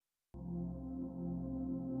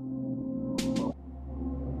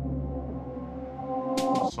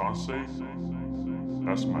sensei,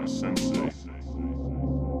 that's my sensei.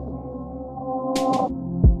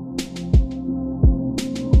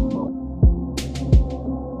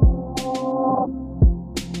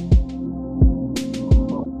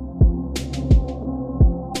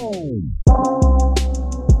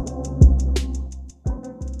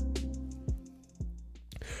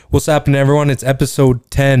 What's happening, everyone? It's episode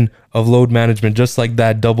 10 of Load Management, just like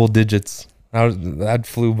that, double digits. That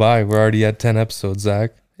flew by. We're already at 10 episodes,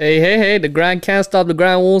 Zach. Hey, the grind can't stop, the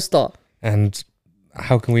grind won't stop. And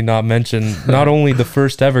how can we not mention not only the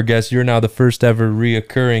first ever guest, you're now the first ever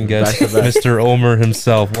reoccurring guest, Mr. Omer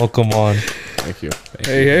himself. Welcome on. Thank you.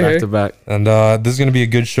 Hey. Back to back. And this is going to be a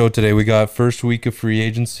good show today. We got first week of free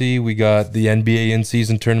agency. We got the NBA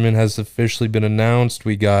in-season tournament has officially been announced.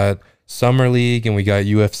 We got Summer League, and we got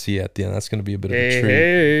UFC at the end. That's going to be a bit of a treat.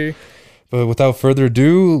 Hey. But without further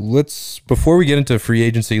ado, before we get into free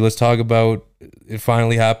agency, let's talk about it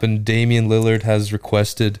finally happened. Damian Lillard has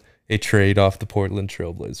requested a trade off the Portland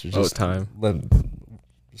Trailblazers. Just time.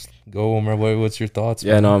 Just go, Omer. What's your thoughts?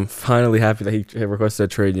 Yeah, no, I'm finally happy that he requested a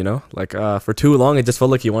trade, Like, for too long, it just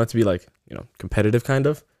felt like he wanted to be, like, competitive, kind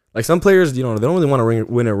of. Like, some players, they don't really want to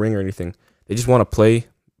win a ring or anything. They just want to play,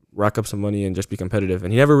 rack up some money, and just be competitive.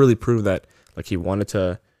 And he never really proved that, like, he wanted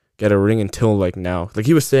to get a ring until, like, now. Like,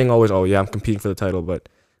 he was saying always, oh, yeah, I'm competing for the title, but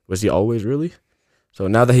was he always really? So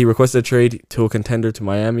now that he requested a trade to a contender to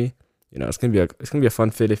Miami, it's gonna be a fun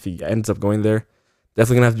fit if he ends up going there.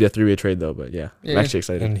 Definitely gonna have to be a three-way trade though, but yeah, I'm actually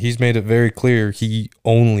excited. And he's made it very clear he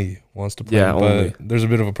only wants to play. Yeah, only. There's a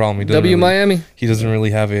bit of a problem. Miami. He doesn't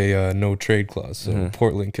really have a no trade clause, so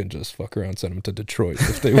Portland can just fuck around, send him to Detroit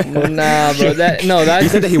if they want. Well, nah, bro. That's he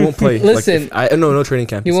said that he won't play. Listen, no training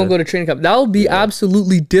camp. He won't go to training camp. That would be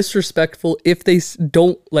absolutely disrespectful if they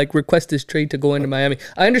don't request this trade to go into Miami.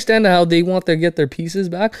 I understand how they want to get their pieces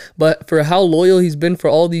back, but for how loyal he's been for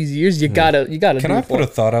all these years, you gotta. Can I put a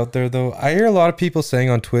thought out there though? I hear a lot of people saying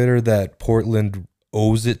on Twitter that Portland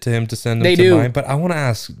owes it to him to send him to Miami, but I want to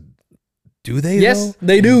ask. Do they? Yes, though?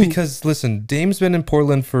 they do. Because listen, Dame's been in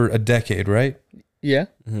Portland for a decade, right? Yeah,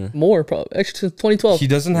 more probably. Actually, since 2012. He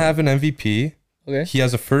doesn't have an MVP. Okay. He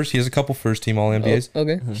has a couple first team All NBAs. Oh,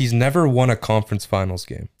 okay. He's never won a conference finals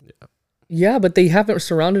game. Yeah, but they haven't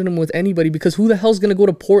surrounded him with anybody because who the hell's gonna go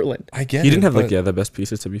to Portland? I get. He didn't have the best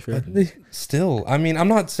pieces, to be fair. Still, I mean, I'm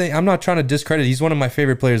not trying to discredit. He's one of my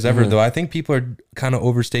favorite players ever, though. I think people are kind of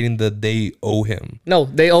overstating that they owe him. No,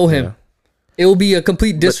 they owe him. Yeah. It will be a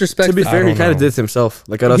complete disrespect. To be fair, he kind of did it himself.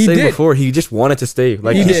 Like I was saying before, he just wanted to stay.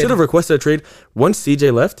 Like he should have requested a trade. Once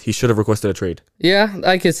CJ left, he should have requested a trade. Yeah,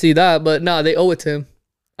 I can see that, but nah, they owe it to him.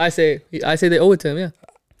 I say they owe it to him. Yeah.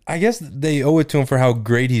 I guess they owe it to him for how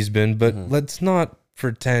great he's been, but let's not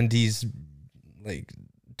pretend he's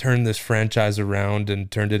turned this franchise around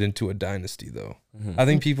and turned it into a dynasty, though. I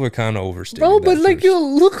think people are kind of overstating. Bro, but look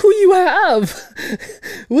who you have.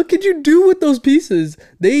 What could you do with those pieces?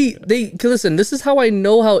 They listen. This is how I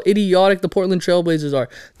know how idiotic the Portland Trailblazers are.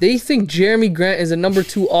 They think Jeremy Grant is a number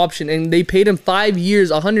 2 option, and they paid him 5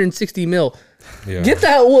 years, 160 mil. Yeah. Get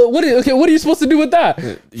that? What are you supposed to do with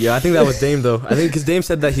that? Yeah, I think that was Dame though. I think because Dame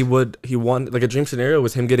said that he wanted like a dream scenario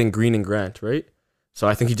was him getting Green and Grant, right? So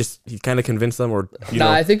I think he kind of convinced them, or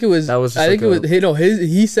I think it was. He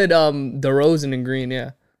said DeRozan and Green.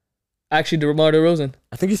 Yeah, actually DeMar DeRozan.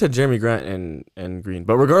 I think he said Jeremy Grant and Green,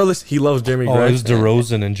 but regardless, he loves Jeremy Grant. Oh, it was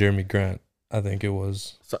DeRozan and Jeremy Grant. I think it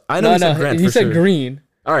was. So I know he said Grant. He said Green.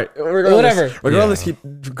 All right, whatever. Regardless,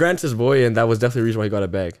 Grant's his boy, and that was definitely the reason why he got a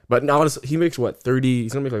bag. But now he makes 30.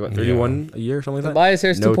 He's gonna make 31 a year or something like that. Tobias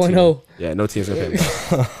Harris 2.0. Yeah, no team's gonna pay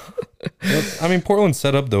him. I mean, Portland's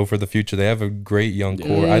set up though for the future. They have a great young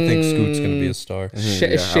core. I think Scoot's gonna be a star.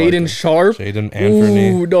 Shaden Sharp. Shaden Anthony.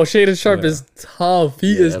 Ooh, no, Shaden Sharp is tough.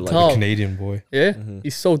 He is tough. A Canadian boy. Yeah,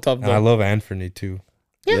 he's so tough. Though. And I love Anthony too.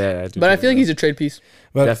 Yeah, but I feel like he's a trade piece.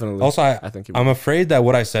 But definitely. Also, I think I'm afraid that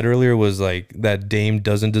what I said earlier was that Dame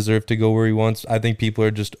doesn't deserve to go where he wants. I think people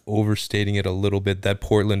are just overstating it a little bit. That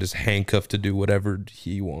Portland is handcuffed to do whatever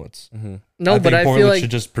he wants. No, but I Portland feel like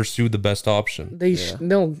should just pursue the best option. They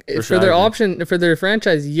for their option for their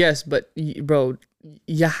franchise, yes, but bro,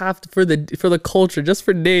 you have to for the culture, just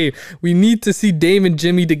for Dame. We need to see Dame and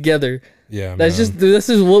Jimmy together. Yeah, this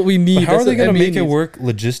is what we need. But how are they going to make it work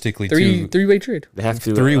logistically? Three-way trade. They have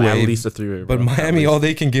to at least a 3-way. But Miami, all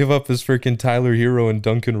they can give up is freaking Tyler Hero and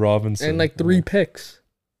Duncan Robinson and 3 picks.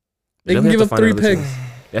 They can give up 3 picks.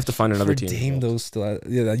 They have to find another team. Dame, those still,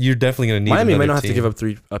 you're definitely going to need. Miami might not have to give up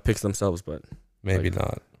 3 picks themselves, but maybe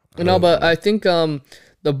not. No, but I think the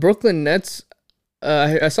Brooklyn Nets.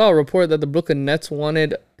 I saw a report that the Brooklyn Nets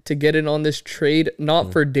wanted to get in on this trade,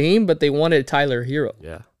 not for Dame, but they wanted Tyler Hero.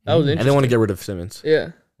 Yeah. That was interesting. And they want to get rid of Simmons.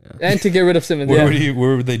 Yeah. and to get rid of Simmons.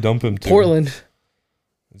 Where would they dump him to? Portland.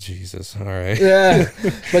 Jesus. All right. Yeah,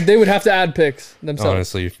 but they would have to add picks themselves.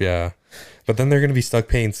 Honestly, yeah. But then they're going to be stuck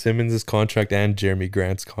paying Simmons' contract and Jeremy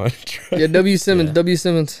Grant's contract. Yeah, W. Simmons.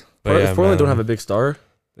 But If Portland don't have a big star,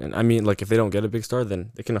 and I mean, like, if they don't get a big star,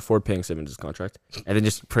 then they can afford paying Simmons' contract and then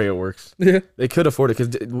just pray it works. Yeah. They could afford it because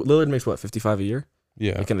Lillard makes what, 55 a year?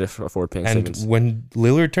 Yeah. They can afford paying And Simmons. when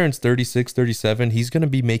Lillard turns 36, 37, he's going to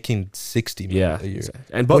be making 60 million a year.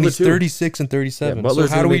 And When Butler he's too. 36 and 37. Yeah, Butler's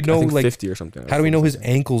so how gonna do we make, know, I think, like, 50 or something? how do we know his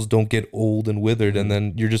ankles don't get old and withered and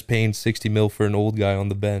then you're just paying 60 mil for an old guy on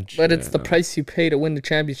the bench? But it's the price you pay to win the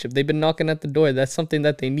championship. They've been knocking at the door. That's something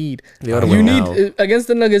that they need. They oughta You win need now. against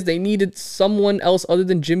the Nuggets. They needed someone else other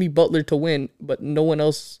than Jimmy Butler to win, but no one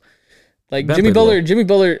else. Like Bam Jimmy played Butler, well. Jimmy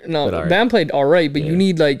Butler. No, Played all right. Bam played all right, but you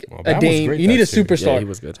need like Well, a Bam was Dame. great You need a that series. superstar. Yeah, he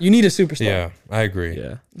was good. You need a superstar. Yeah, I agree.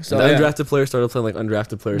 Yeah. So, the yeah. undrafted players started playing like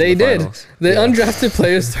undrafted players. They in the did. finals. The undrafted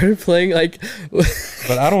players started playing like.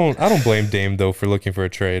 But I don't blame Dame though for looking for a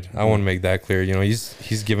trade. I want to make that clear. You know,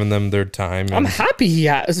 he's given them their time. I'm and happy he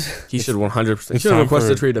has. He should 100%. He It's should have time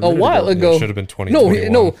requested a for- trade A while it ago. should have been No,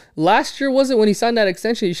 2021. no. Last year wasn't when he signed that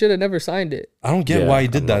extension. He should have never signed it. I don't get Yeah, why he I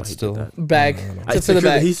did don't know that why he did still. that. Bag. I Except for the secured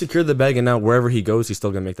bag. He secured the bag, and now wherever he goes, he's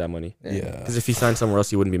still gonna make that money. Yeah. Because if he signed somewhere else,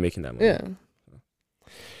 he wouldn't be making that money. Yeah.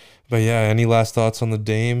 But yeah, any last thoughts on the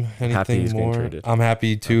Dame? happy Anything he's getting more? traded. I'm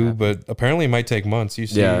happy too, but apparently it might take months. You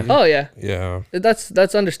see? Yeah. Oh yeah. Yeah. That's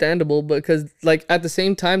understandable because like at the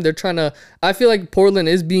same time they're trying to. I feel like Portland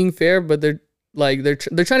is being fair, but they're trying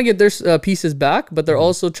to get their pieces back, but they're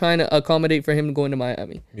also trying to accommodate for him going to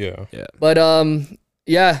Miami. Yeah. Yeah. But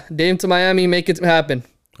yeah, Dame to Miami, make it happen.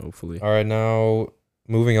 Hopefully. All right, now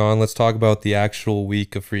moving on, let's talk about the actual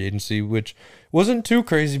week of free agency, which wasn't too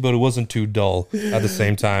crazy, but it wasn't too dull at the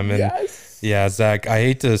same time. And yeah, Zach, I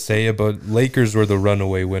hate to say it, but Lakers were the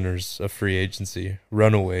runaway winners of free agency.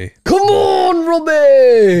 Runaway. Come on,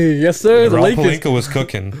 Robbie. Yes, sir. The Rob Lakers. Pelinka was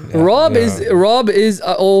cooking. Rob Yeah. is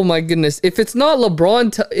oh my goodness. If it's not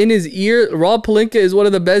LeBron in his ear, Rob Pelinka is one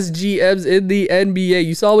of the best GMs in the NBA.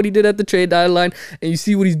 You saw what he did at the trade deadline, and you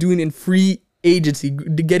see what he's doing in free agency,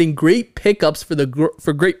 getting great pickups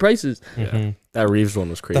for great prices. Mhm. That Reeves one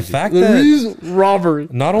was crazy. The fact The that Reeves robbery.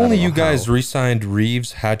 not only know you guys how. re-signed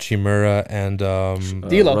Reeves, Hachimura, and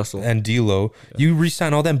D'Lo. Russell. and D'Lo, you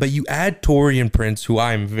re-sign all them, but you add Torian Prince, who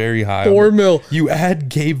I'm very high on. 4 mil. You add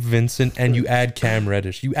Gabe Vincent, and you add Cam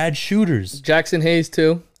Reddish. You add shooters. Jackson Hayes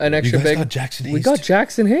too. An You extra guys big. got Jackson Hayes. We got too.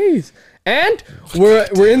 Jackson Hayes, and we're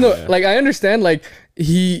in the like. I understand like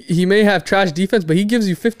he may have trash defense, but he gives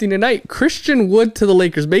you 15 a night. Christian Wood to the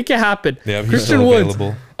Lakers, make it happen. Yeah, he's Christian still Wood,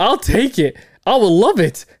 available. I'll take it. I will love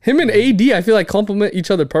it. Him and AD, I feel like complement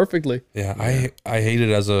each other perfectly. Yeah, I hate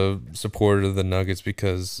it as a supporter of the Nuggets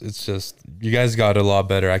because it's just you guys got a lot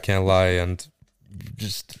better. I can't lie, and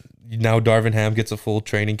just now Darvin Ham gets a full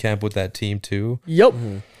training camp with that team too. Yep.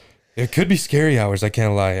 It could be scary hours. I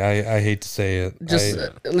can't lie. I hate to say it.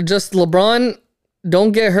 Just LeBron,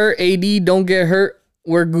 don't get hurt. AD, don't get hurt.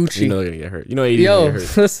 We're Gucci. You know they're gonna get hurt. You know AD Yo, gonna get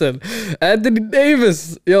hurt. listen, Anthony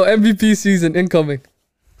Davis, yo, MVP season incoming.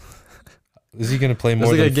 Is he going to play more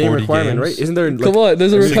That's like a than game 40 requirement, games? right? Isn't there like Come on,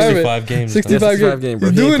 there's a retirement. 65 games. 65 Yeah, 65 games. game, bro.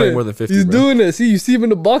 He's He ain't doing playing it. more than 50, He's bro. doing it. See, you see him in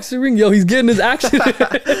the boxing ring. Yo, he's getting his action.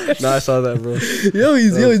 No, I saw that, bro.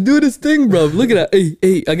 He's doing his thing, bro. Look at that.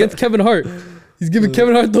 Hey, against Kevin Hart. He's giving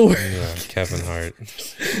Kevin Hart the word. Yeah, Kevin Hart.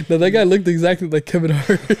 Now, that guy looked exactly like Kevin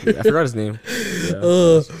Hart. Yeah, I forgot his name.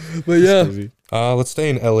 Yeah, But yeah, crazy. Let's stay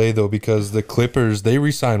in LA though because the Clippers they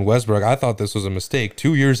re-signed Westbrook. I thought this was a mistake.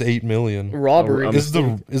 2 years, $8 million. robbery. Is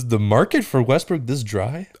the market for Westbrook this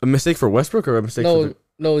dry? A mistake for Westbrook or a mistake for the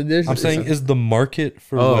No, there's. I'm saying is the market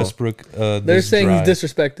for Oh. Westbrook they're this saying dry? he's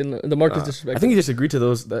disrespecting the market's disrespecting. I think he just agreed to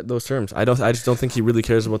those terms. I just don't think he really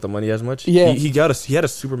cares about the money as much. Yeah. he had a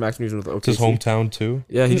super max meeting with OKC. It's his hometown too.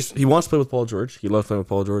 Yeah, he wants to play with Paul George. He loves playing with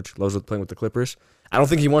Paul George. Loves playing with the Clippers. I don't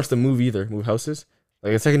think he wants to move either. Move houses.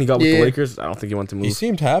 Like the second he got with Yeah. the Lakers, I don't think he wanted to move. He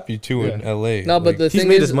seemed happy too in LA. No, but the He's thing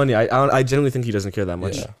made is, his money. I genuinely think he doesn't care that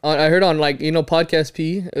much. Yeah. I heard on Podcast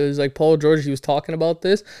P, it was like Paul George. He was talking about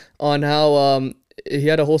this on how he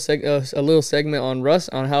had a whole a little segment on Russ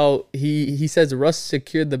on how he says Russ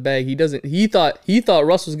secured the bag. He thought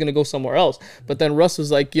Russ was gonna go somewhere else, but then Russ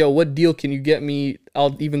was like, "Yo, what deal can you get me?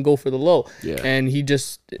 I'll even go for the low." Yeah. And he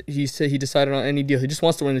said he decided on any deal. He just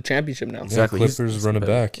wants to win the championship now. Exactly. Yeah, Clippers run it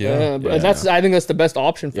back. Yeah. But I think that's the best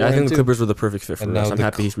option for Yeah, I him think the too. Clippers were the perfect fit for And us. now I'm the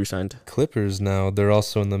happy he's re-signed. Clippers now they're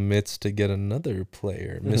also in the midst to get another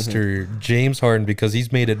player, Mr. James Harden, because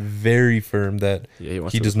he's made it very firm that Yeah,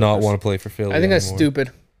 he does not want to play for Philly. I think that's anymore.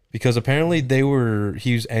 stupid. Because apparently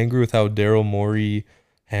he was angry with how Daryl Morey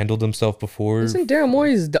handled himself before. Isn't Daryl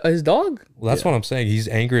Morey his dog? Well, that's what I'm saying. He's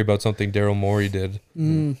angry about something Daryl Morey did.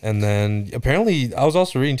 And then apparently, I was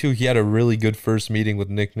also reading too, he had a really good first meeting with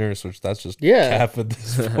Nick Nurse, which that's just cap at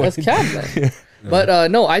this point. That's cap, man. But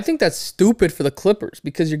no, I think that's stupid for the Clippers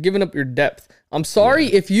because you're giving up your depth. I'm sorry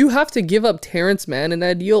if you have to give up Terrence Mann in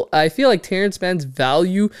that deal. I feel like Terrence Mann's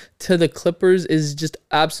value to the Clippers is just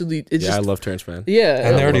absolutely. It's I love Terrence Mann. Yeah,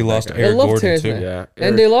 And they already lost Eric Gordon too. Yeah,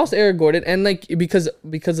 and they lost Eric Gordon, and like because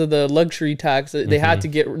of the luxury tax, they had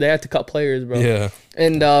to cut players, bro. Yeah.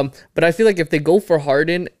 And but I feel like if they go for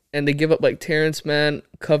Harden and they give up like Terrence Mann,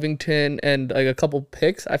 Covington, and like a couple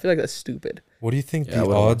picks, I feel like that's stupid. What do you think the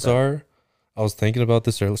odds are? I was thinking about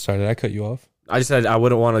this earlier. Sorry, did I cut you off? I just said I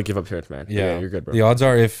wouldn't want to give up Terrence Mann. Yeah, you're good, bro. The odds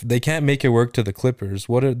are if they can't make it work to the Clippers,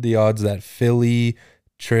 what are the odds that Philly,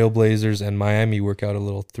 Trailblazers, and Miami work out a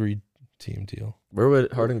little 3-team deal? Where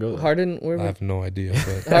would Harden go? Harden, I have no idea.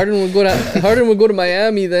 But Harden would go to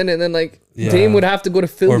Miami then, and then like Dame would have to go to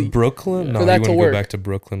Philly or Brooklyn. No, for that he wouldn't to work. Go back to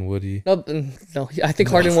Brooklyn, would he? No, I think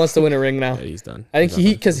Harden wants to win a ring now. Yeah, he's done. I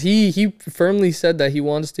think because he firmly said that he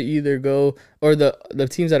wants to either go, or the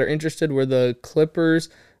teams that are interested were the Clippers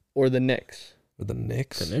or the Knicks. Or the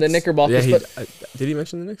Knicks? The Knickerbockers. Yeah, but did he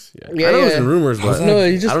mention the Knicks? Yeah, I know it was in rumors, but no,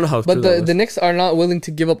 he just, I don't know how. But the Knicks are not willing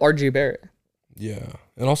to give up RJ Barrett. Yeah,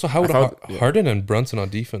 and also how would Harden and Brunson on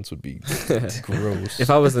defense would be gross. If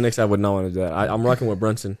I was the Knicks, I would not want to do that. I'm rocking with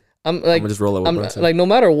Brunson. I'm gonna just roll it with Brunson. Like no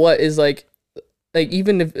matter what is like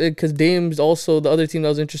even if because Dame's also the other team that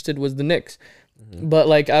was interested was the Knicks. But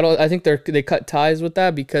like I think they cut ties with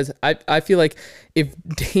that because I feel like if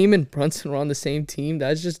Dame and Brunson were on the same team,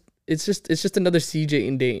 that's just it's just another CJ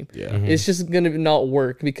and Dame. Yeah. It's just gonna not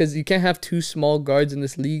work because you can't have two small guards in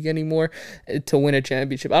this league anymore to win a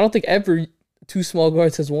championship. I don't think ever two small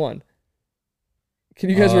guards has won. Can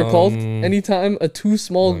you guys recall any time a two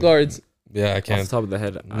small guards? Yeah, I can't. Off the top of the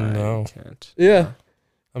head, No. I can't. Yeah.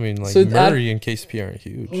 I mean, like Murray and KCP aren't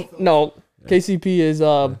huge. No, KCP is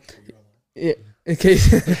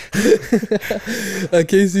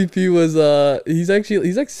KCP was he's like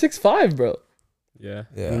 6'5", bro. Yeah.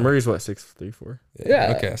 And Murray's what 6'3", 4".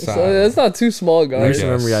 Yeah. Okay. So that's not too small, guys.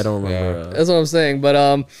 Recent memory, I don't remember. Yeah. That's what I'm saying.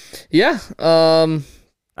 But yeah.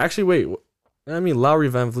 Actually, wait. I mean, Lowry,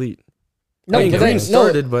 Van Vliet. No, I mean, but Green no.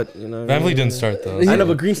 started, but you know, Van Vliet didn't start though. I know,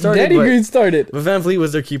 but Green started. Daddy Green started. But Van Vliet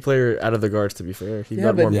was their key player out of the guards. To be fair, he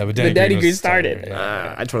got more. Yeah, but Daddy Green was started.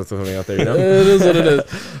 I just want to throw something out there, you know. It is what it is.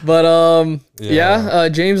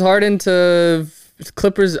 But James Harden to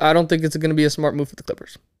Clippers. I don't think it's going to be a smart move for the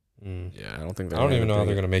Clippers. Yeah, I don't think. I don't even know how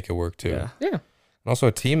they're going to make it work too. Yeah. Yeah. And also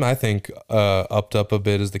a team I think upped up a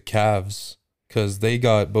bit is the Cavs because they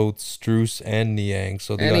got both Strus and Niang,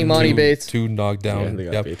 so they And got Imani Bates. two knocked down. Yeah, and they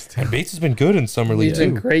got Bates too. And Bates has been good in summer league He's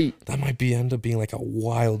been too. great. That might end up being like a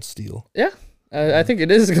wild steal. Yeah. I think it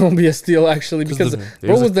is going to be a steal actually because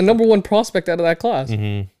bro was the number one prospect out of that class.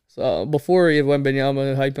 Mm-hmm. So before he went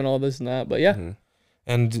Benyama hype and all this and that, but yeah. Mm-hmm.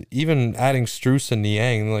 And even adding Strus and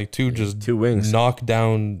Niang, like two wings, knock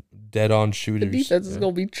down dead on The shooters. defense is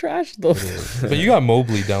going to be trash though. But you got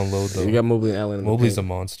Mobley down low though. You got Mobley and Allen. Mobley's a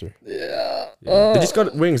monster. Yeah. They just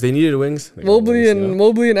got wings. They needed wings. They got Mobley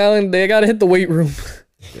wings, and Allen, they got to hit the weight room.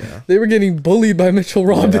 Yeah. They were getting bullied by Mitchell that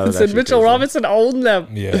was Robinson. actually Mitchell crazy. Robinson owned them.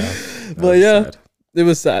 Yeah. But yeah, sad. it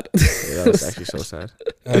was sad. Yeah, that was actually so sad.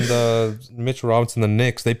 And Mitchell Robinson, the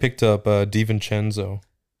Knicks, they picked up DiVincenzo.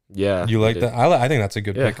 Yeah. You like they that? I think that's a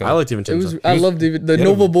good did. Yeah, pickup. I like DiVincenzo. I love David. The yeah.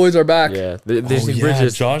 Nova boys are back. Yeah, they see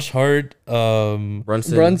Bridges, Josh Hart, Brunson,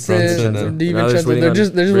 Brunson, and DiVincenzo. They're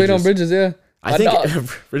just waiting on Bridges. Yeah. I think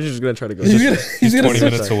Bridges is gonna try to go. He's gonna 20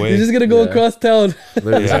 switch. minutes away. He's just gonna go across town.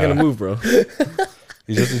 Literally, he's not gonna move, bro.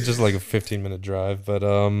 He's just like a 15-minute drive. But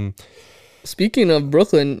Speaking of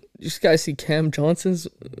Brooklyn, you guys see Cam Johnson's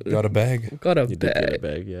got a bag. got a He did get a bag.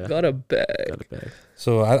 bag, yeah. Got a bag. Got a bag.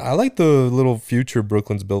 So I like the little future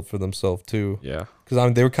Brooklyn's built for themselves too. Yeah.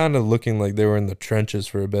 Because they were kind of looking like they were in the trenches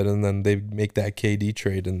for a bit, and then they make that KD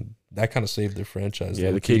trade, and that kind of saved their franchise.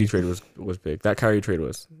 Yeah, the KD trade was big. That Kyrie trade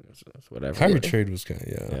was whatever. Kyrie trade was kind of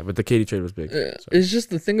Yeah, but the KD trade was big. Yeah. So. It's just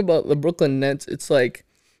the thing about the Brooklyn Nets. It's like,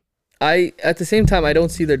 at the same time I don't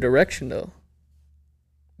see their direction though,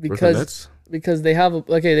 Brooklyn Nets? because they have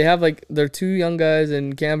like their two young guys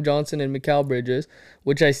and Cam Johnson and Mikal Bridges,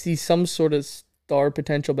 which I see some sort of star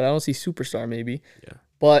potential, but I don't see superstar maybe. Yeah.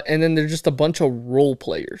 But and then they're just a bunch of role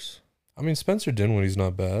players. I mean, Spencer Dinwiddie's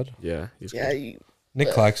not bad. Yeah, he's Yeah, good.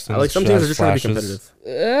 Nick Claxton. I like some teams are just trying to be competitive.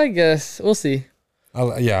 I guess we'll see. I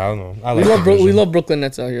don't know. We love Brooklyn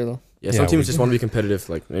Nets out here though. Yeah, some Yeah, teams we just want to be competitive.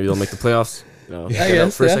 Like maybe they'll make the playoffs. You know, I get out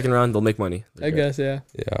guess, for a yeah. second round, they'll make money. I guess, yeah.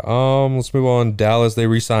 Yeah. Let's move on. Dallas, they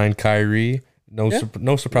re-signed Kyrie.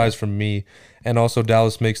 No surprise from me. And also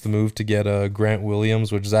Dallas makes the move to get Grant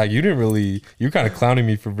Williams, which Zach, you're kind of clowning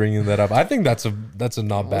me for bringing that up. I think that's a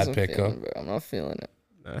not bad pickup. I'm not feeling it.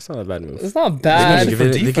 Nah, that's not a bad move. It's not bad.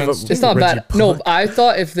 It's not bad. No, I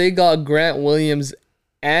thought if they got Grant Williams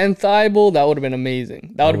and Thibault, that would have been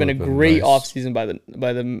amazing. That would have been a great offseason by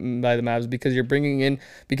the Mavs, because you're bringing in,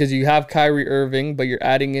 because you have Kyrie Irving, but you're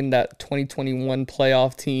adding in that 2021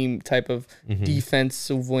 playoff team type of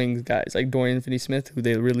defensive wings guys like Dorian Finney-Smith, who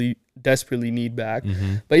they really desperately need back.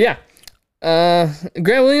 But yeah,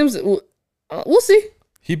 Grant Williams, we'll see.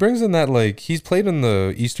 He brings in that, like, he's played in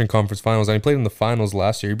the Eastern Conference Finals and he played in the finals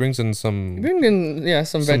last year. He brings in some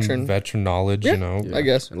veteran knowledge, you know. I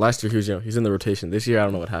guess. And last year he was, he's in the rotation. This year I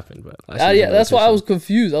don't know what happened, but last year that's why I was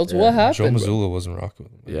confused. What happened? Joe Mazzulla wasn't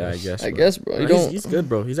rocking with him. Yeah, I guess, bro. He's good,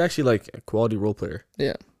 bro. He's actually like a quality role player.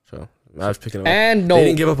 Yeah. So I was picking him up. And they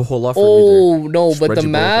didn't give up a whole lot for him either. No, but the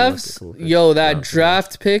Mavs, that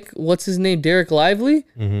draft pick, what's his name? Derek Lively?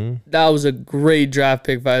 That was a great draft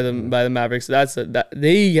pick by the Mavericks.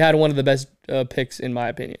 They had one of the best picks in my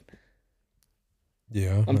opinion.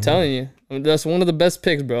 Yeah. I'm telling you. That's one of the best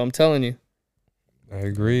picks, bro. I'm telling you. I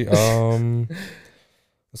agree. Let's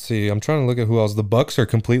see. I'm trying to look at who else. The Bucks are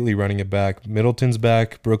completely running it back. Middleton's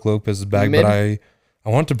back. Brooke Lopez is back. But I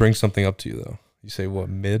want to bring something up to you, though. You say what,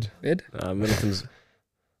 mid? Middleton's...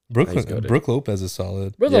 Brooke Lopez is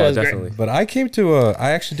solid. Lopez definitely. But I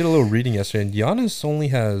actually did a little reading yesterday, and Giannis only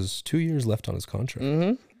has 2 years left on his contract.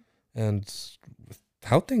 And with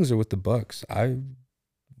how things are with the Bucks, I'm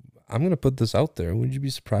going to put this out there. Would you be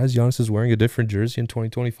surprised Giannis is wearing a different jersey in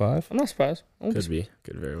 2025? I'm not surprised. Could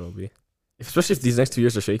very well be. Especially if these next 2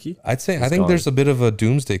 years are shaky. I think there's a bit of a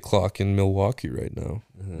doomsday clock in Milwaukee right now.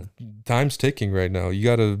 Time's ticking right now. You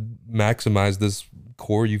got to maximize this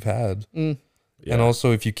core you've had. And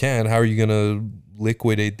also, if you can, how are you going to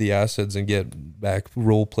liquidate the assets and get back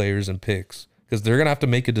role players and picks? Because they're going to have to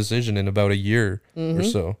make a decision in about a year or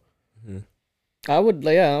so. I would,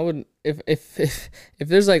 if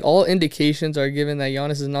there's like all indications are given that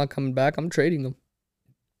Giannis is not coming back, I'm trading him.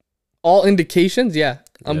 All indications,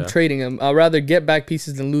 I'm trading him. I'd rather get back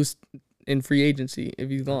pieces than lose in free agency if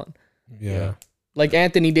he's gone. Yeah. Like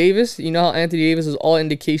Anthony Davis, you know how Anthony Davis was all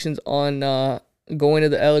indications on going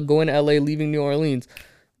to LA, leaving New Orleans.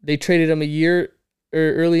 They traded him a year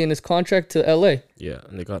early in his contract to LA. Yeah,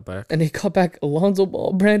 and they got back Alonzo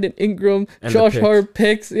Ball, Brandon Ingram, and Josh Hart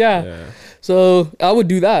picks. Yeah. So I would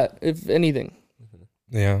do that if anything.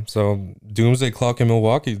 Yeah, so doomsday clock in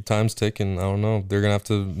Milwaukee, time's ticking. I don't know. They're going to have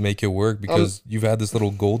to make it work because you've had this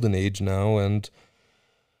little golden age now and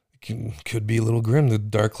it could be a little grim. The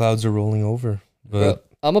dark clouds are rolling over. But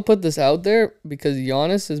I'm going to put this out there because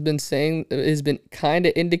Giannis has been kind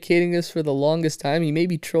of indicating this for the longest time. He may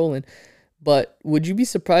be trolling, but would you be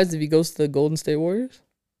surprised if he goes to the Golden State Warriors?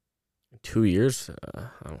 2 years?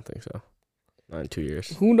 I don't think so. Not in 2 years.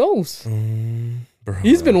 Who knows?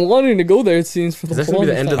 He's been wanting to go there, it seems, for the longest time. That's going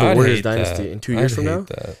to be the end of the Warriors dynasty in 2 years from now?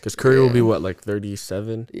 Because Curry will be, what, like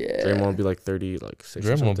 37? Yeah. Draymond will be like 30, like 6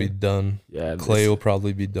 Draymond will be done. Yeah. Clay will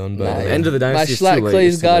probably be done by the end of the dynasty.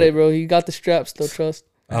 Clay's got it, bro. He got the strap, still trust.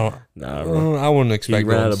 I wouldn't expect he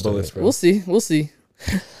ran out of bullets, bro. We'll see. We'll see.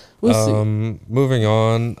 Moving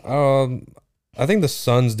on. I think the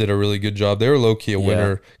Suns did a really good job. They were low-key a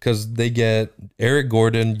winner because they get Eric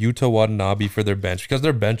Gordon, Yuta Watanabe for their bench because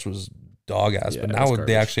their bench was dog-ass. But now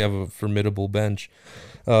they actually have a formidable bench.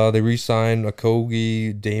 They re-sign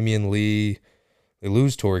Okogie, Damian Lee. They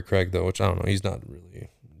lose Torrey Craig, though, which I don't know. He's not really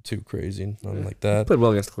too crazy. Nothing like that. Played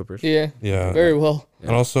well against the Clippers. Yeah. Very well. Yeah.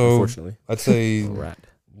 And also, unfortunately, I'd say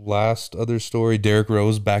last other story, Derrick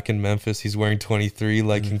Rose back in Memphis. He's wearing 23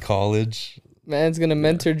 like in college. Man's going to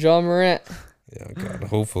mentor John Morant. Yeah, God,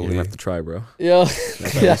 hopefully. You have to try, bro. Yeah,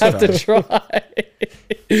 you have to try.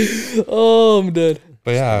 Oh, I'm dead.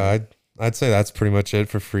 But yeah, I'd say that's pretty much it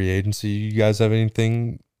for free agency. You guys have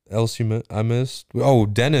anything else I missed? Oh,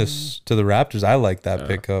 Dennis to the Raptors. I like that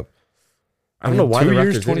pickup. I don't know why 2 the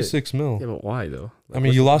years, Raptors 26 mil. Yeah, but why though? Like, I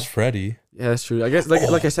mean, you lost Freddie. Yeah, that's true. I guess,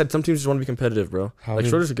 like I said, some teams just want to be competitive, bro.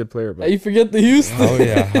 Schroeder's a good player, bro. You forget the Houston. Oh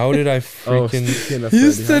yeah, how did I freaking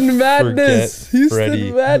Houston madness?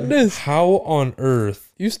 Houston madness. How on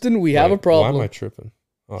earth? Houston, we have a problem. Why am I tripping?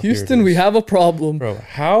 Oh, Houston, we have a problem, bro.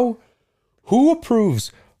 Who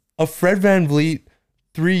approves a Fred VanVleet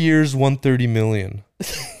 3 years, 130 million?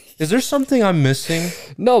 Is there something I'm missing?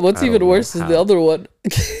 No, what's even worse is the other one.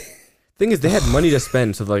 Thing is, they had money to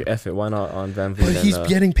spend, so like, F it, why not on VanVleet? But he's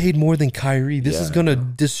getting paid more than Kyrie. This is gonna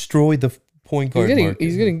destroy the point guard market.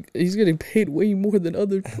 He's getting paid way more than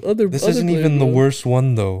other. This isn't even the worst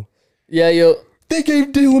one though. Yeah, They gave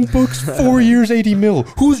Dylan Brooks 4 years, 80 mil.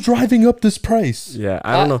 Who's driving up this price? Yeah,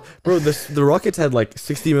 I don't know, bro. The Rockets had like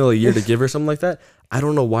 60 mil a year to give or something like that. I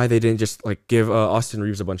don't know why they didn't just like give Austin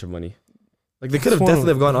Reeves a bunch of money. Like they could have definitely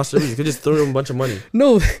have gone Austin Reeves. They could just throw him a bunch of money.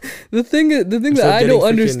 No, the thing that I don't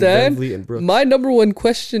understand. My number one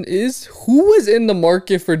question is who was in the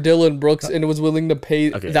market for Dylan Brooks and was willing to pay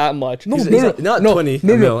that much? No, not 20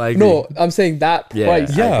 mil. I agree. No, I'm saying that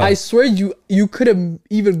price. Yeah. I swear you could have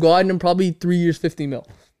even gotten him probably 3 years, 50 mil.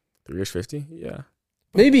 3 years, 50. Yeah.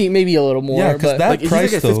 Maybe a little more. Yeah, because but that like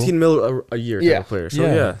price he's like a 15 mil a year type of player. So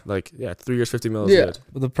Yeah. yeah, 3 years, 50 mil is good.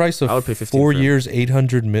 But the price of I would pay 15 4 for him. years, 4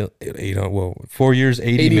 years,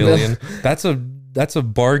 80 million. That's a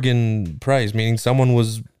bargain price. Meaning someone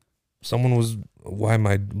was. Why am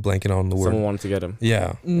I blanking on the word? Someone wanted to get him.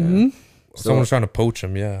 Yeah. Mm-hmm. Someone's trying to poach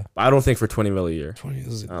him. Yeah. I don't think for 20 mil a year. 20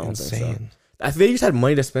 is I don't insane. Think so. They just had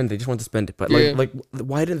money to spend. They just wanted to spend it. But like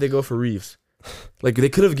why didn't they go for Reeves? Like they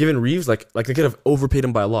could have given Reeves like they could have overpaid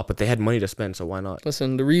him by a lot, but they had money to spend, so why not?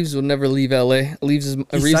 Listen, the Reeves will never leave LA. Reeves is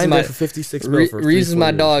signed there for 56 mil for Reeves is 3-4 my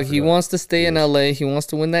years. dog. He wants to stay in LA. He wants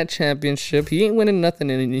to win that championship. He ain't winning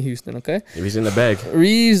nothing in Houston, okay? If he's in the bag.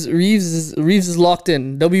 Reeves is locked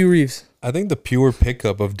in. W Reeves. I think the pure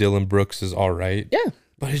pickup of Dylan Brooks is all right. Yeah.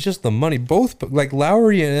 But it's just the money. Both, like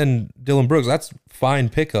Lowry and Dylan Brooks, that's fine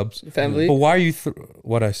pickups. Van But why are you...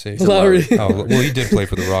 What'd I say? Lowry. Oh, well, he did play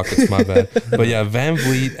for the Rockets, my bad. But yeah, Van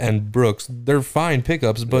Vliet and Brooks, they're fine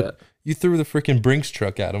pickups, but you threw the freaking Brinks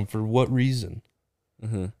truck at him for what reason?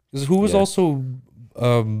 Because who was also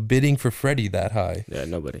bidding for Freddie that high? Yeah,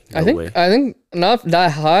 nobody. I think not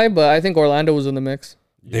that high, but I think Orlando was in the mix.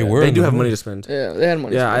 They were. They do have money to spend. Yeah, they had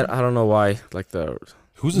money. Yeah, I don't know why. Like they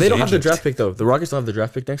don't have the draft pick though. The Rockets don't have the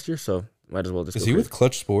draft pick next year, so might as well just. Is he with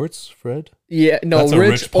Clutch Sports, Fred? Yeah, no, That's a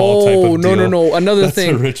Rich. Paul type of deal. No. Another That's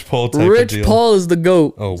thing. a Rich Paul type of Rich deal. Paul is the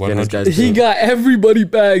GOAT. Oh, Getting his 100. guys He paid. got everybody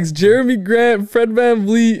bags. Jeremy Grant, Fred Van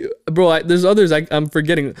Vliet. Bro, there's others I'm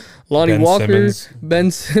forgetting. Lonnie Ben Walker, Simmons.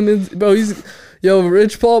 Ben Simmons. Bro,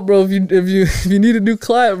 Rich Paul, bro. If you need a new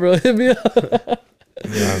client, bro, hit me up.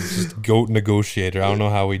 Yeah, just GOAT negotiator. I don't know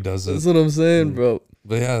how he does That's it. what I'm saying, bro.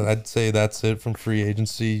 But yeah, I'd say that's it from free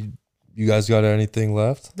agency. You guys got anything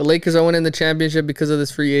left? The Lakers are winning the championship because of this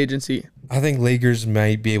free agency. I think Lakers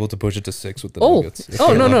might be able to push it to 6 with the Nuggets. if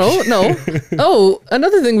Oh, they're lucky. no. Oh,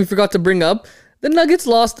 another thing we forgot to bring up. The Nuggets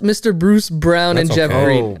lost Mr. Bruce Brown That's and Jeff okay.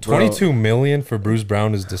 Green. Oh, bro. 22 million for Bruce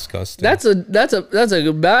Brown is disgusting. That's a bad I'm price.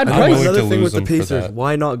 willing Another to thing lose with the him for Pacers, that.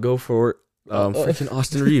 why not go for freaking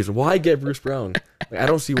Austin Reeves? Why get Bruce Brown? Like, I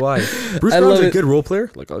don't see why. Bruce I Brown's love a it. good role player.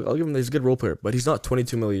 Like I'll give him he's a good role player, but he's not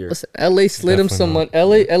 22 mil a year. Listen, LA slid him some money.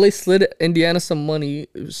 LA slid Indiana some money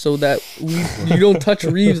so that you don't touch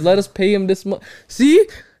Reeves. Let us pay him this much. See?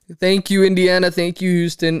 Thank you, Indiana. Thank you,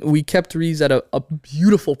 Houston. We kept Reeves at a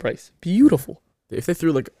beautiful price. Beautiful. If they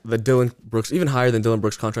threw like the Dylan Brooks, even higher than Dylan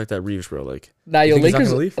Brooks contract at Reeves, bro, like Nah, you yo, think he's not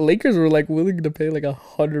gonna leave? Lakers were like willing to pay like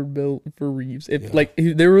 $100 million for Reeves. If like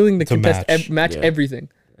they're willing to contest match Yeah. everything.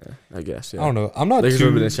 I guess. Yeah. I don't know. I'm not Lakers would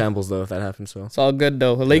have been in too... shambles though if that happened. So It's all good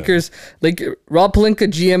though. Lakers, Rob Pelinka,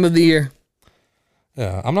 GM of the year.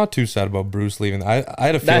 Yeah, I'm not too sad about Bruce leaving. I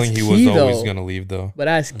had a That's feeling he was key, always though. going to leave, though. But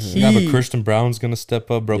that's key. Yeah, but Christian Brown's going to step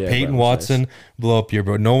up, bro. Yeah, Peyton Brown's Watson, blow up here,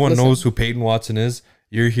 bro. No one Listen. knows who Peyton Watson is.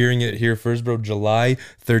 You're hearing it here first, bro. July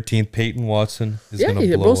 13th, Peyton Watson is going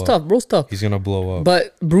to blow up. bro's tough. He's going to blow up.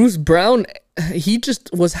 But Bruce Brown, he just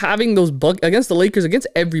was having those against the Lakers, against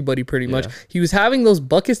everybody pretty much. Yeah. He was having those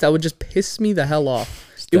buckets that would just piss me the hell off.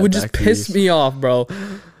 It would just back piss threes. me off, bro.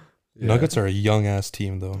 Nuggets are a young-ass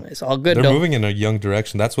team, though. It's all good They're though. moving in a young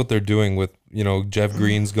direction. That's what they're doing with, Jeff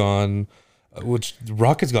Green's gone. Which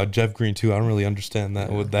Rockets got Jeff Green too. I don't really understand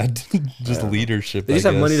that with that just leadership. they just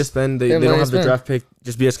have money to spend. They have don't money have to the spend. draft pick.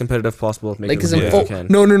 Just be as competitive as possible. Make Lakers it as and good as you can.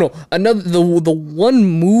 No. Another the one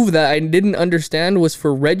move that I didn't understand was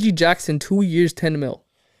for Reggie Jackson, 2 years, $10 million.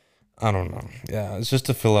 I don't know. Yeah, it's just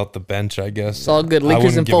to fill out the bench, I guess. It's all good. I Lakers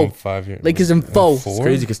wouldn't and give him foe. 5 years. Lakers and foe. It's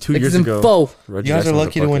crazy because 2 Lakers years and ago, foe. Reggie You guys are Jackson was a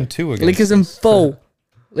lucky to win bucket. 2 against Lakers and us. foe.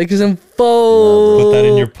 Lakers and foe. Put that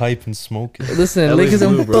in your pipe and smoke it. Listen, LA's Lakers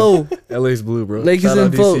blue, and bro. foe. LA's blue, bro. Lakers Shout out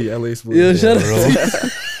and foe. DC, LA's blue. Yeah,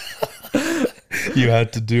 shut Bro. You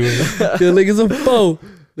had to do it. Yeah, Lakers and foe.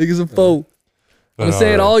 Lakers and foe. But I'm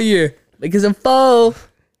saying alright. all year. Lakers and foe.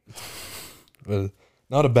 But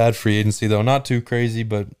not a bad free agency though. Not too crazy,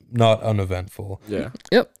 but not uneventful. Yeah.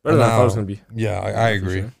 Yep. Better than I thought it Now- was gonna be. Yeah, I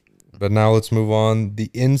agree. But now let's move on. The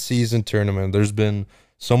in-season tournament. There's been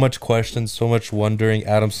so much questions, so much wondering.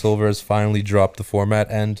 Adam Silver has finally dropped the format.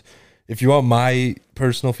 And if you want my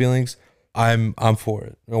personal feelings, I'm for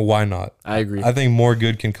it. Why not? I agree. I think more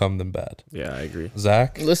good can come than bad. Yeah, I agree.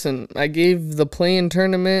 Zach? Listen, I gave the play-in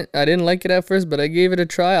tournament. I didn't like it at first, but I gave it a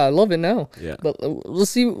try. I love it now. Yeah. But we'll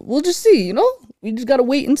see. We'll just see. You know, we just gotta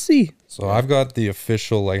wait and see. So I've got the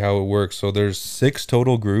official, like, how it works. So there's 6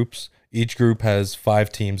 total groups. Each group has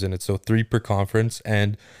 5 teams in it, so 3 per conference,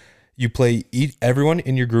 and you play everyone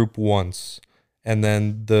in your group once, and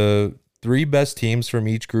then the 3 best teams from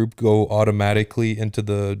each group go automatically into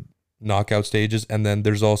the knockout stages, and then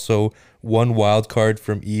there's also 1 wild card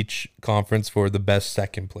from each conference for the best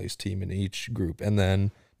second place team in each group, and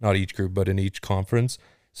then not each group but in each conference.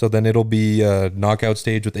 So then it'll be a knockout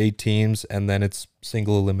stage with 8 teams, and then it's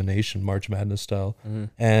single elimination, March Madness style.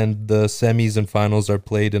 And the semis and finals are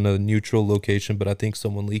played in a neutral location, but I think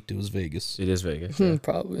someone leaked it was Vegas. It is Vegas. Yeah.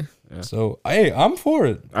 Probably. Yeah. So I'm for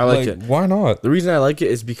it. I like it. Why not? The reason I like it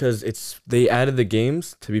is because they added the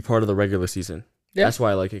games to be part of the regular season. Yeah. That's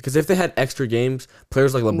why I like it. Because if they had extra games,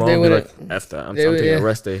 players like LeBron They would be wouldn't- like, F that. I'm taking a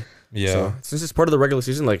rest day. Yeah. So, since it's part of the regular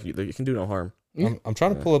season, like you can do no harm. I'm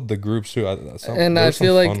trying to pull up the groups too. And I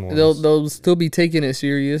feel like they'll still be taking it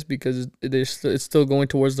serious because it's still going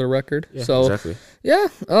towards their record. Yeah, so exactly. yeah,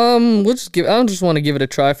 we'll just I just want to give it a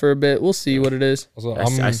try for a bit. We'll see what it is.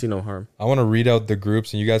 Also, I see no harm. I want to read out the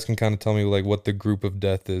groups, and you guys can kind of tell me like what the group of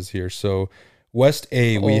death is here. So West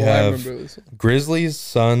A, we have Grizzlies,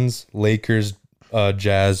 Suns, Lakers,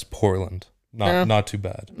 Jazz, Portland. Not too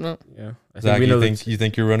bad. No. Yeah. Zach, you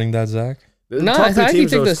think you're running that, Zach? No, I actually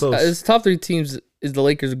think this top 3 teams is the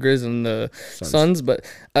Lakers, Grizz, and the Suns. But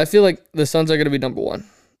I feel like the Suns are going to be number 1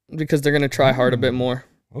 because they're going to try hard a bit more.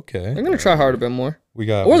 Okay. They're going to try hard a bit more.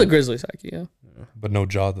 Or the Grizzlies, actually, yeah. But no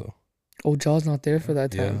Ja, though. Oh, Jaw's not there for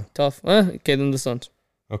that time. Yeah. Tough. Okay, then the Suns.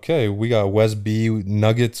 Okay, we got West B,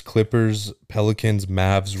 Nuggets, Clippers, Pelicans,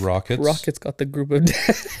 Mavs, Rockets. Rockets got the group of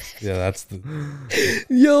death. Yeah, that's the...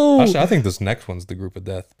 Yo! Actually, I think this next one's the group of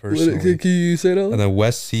death, personally. Can you say that? And then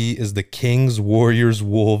West C is the Kings, Warriors,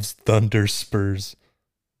 Wolves, Thunder, Spurs.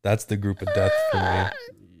 That's the group of death for me.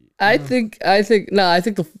 I think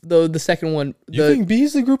the second one. You think B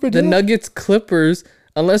is the group of death? The Nuggets, Clippers,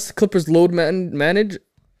 unless the Clippers load manage,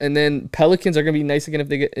 and then Pelicans are gonna be nice again if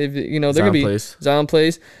they're gonna be Zion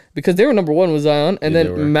plays because they were number 1 with Zion, and then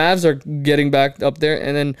Mavs are getting back up there,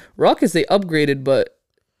 and then Rockets they upgraded, but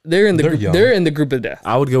they're in the group of death.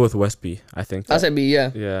 I would go with West B. I think I said B, yeah.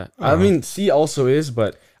 Yeah, I mean C also is,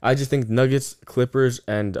 but I just think Nuggets, Clippers,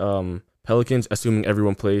 and Pelicans, assuming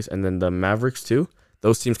everyone plays, and then the Mavericks too.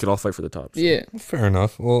 Those teams could all fight for the top. So. Yeah. Fair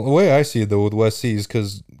enough. Well, the way I see it, though, with West C is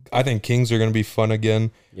because I think Kings are going to be fun again.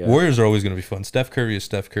 Yeah. Warriors are always going to be fun. Steph Curry is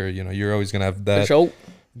Steph Curry. You know, you're always going to have that.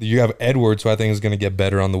 You have Edwards, who I think is going to get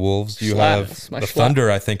better on the Wolves. You have the Thunder,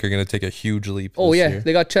 I think, are going to take a huge leap. Oh, yeah. Year.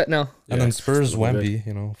 They got Chet now. And then Spurs, Wemby,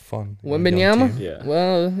 you know, fun. Wembenyama? Yeah.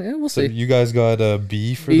 Well, yeah, we'll see. You guys got a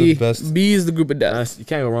B for the best? B is the group of death. You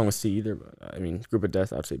can't go wrong with C either, but I mean, group of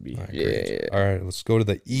death, I'd say B. All right, yeah. All right, let's go to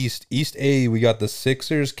the East. East A, we got the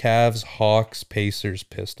Sixers, Cavs, Hawks, Pacers,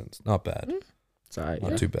 Pistons. Not bad. It's all right,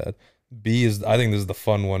 Not too bad. B is, I think this is the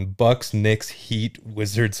fun one. Bucks, Knicks, Heat,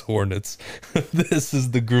 Wizards, Hornets. This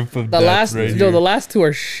is the group of death right here. The last 2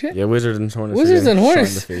 are shit. Yeah, Wizards and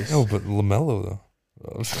Hornets. No, but LaMelo though.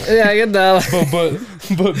 Yeah, I get that.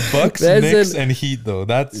 but Bucks, Knicks, and Heat though.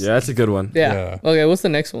 That's a good one. Yeah. Okay, what's the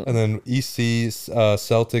next one? And then EC,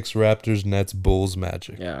 Celtics, Raptors, Nets, Bulls,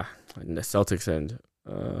 Magic. Yeah, and the Celtics and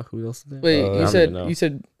who else? Is there? Wait, you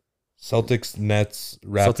said Celtics, Nets,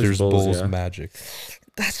 Raptors, Bulls, Magic.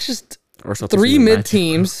 That's just 3 mid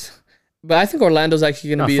teams. But I think Orlando's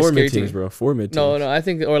actually going to be a scary 4 mid teams, bro. 4 mid teams. No, I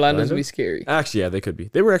think Orlando's going to be scary. Actually, yeah, they could be.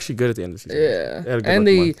 They were actually good at the end of the season. Yeah. They had a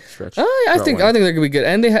good stretch. I think they're going to be good.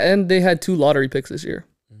 And they had 2 lottery picks this year.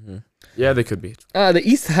 Mm-hmm. Yeah, they could be. The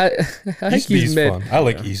East East B's mid. fun. I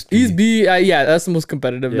like East B. East B, yeah, that's the most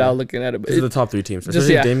competitive now looking at it. These are the top 3 teams.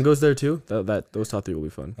 Especially if Dame goes there too. Those top 3 will be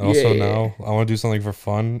fun. Also now, I want to do something for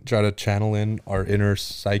fun. Try to channel in our inner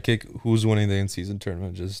psychic. Who's winning the in-season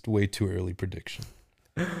tournament? Just way too early prediction.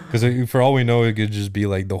 Because for all we know, it could just be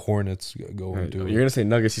like the Hornets go and do it. You're going to say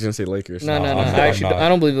Nuggets, he's going to say Lakers. No. I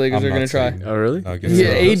don't believe the Lakers are going to try. Oh, really? Yeah, AD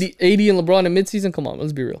and LeBron in midseason? Come on,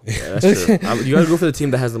 let's be real. Yeah, that's true. You got to go for the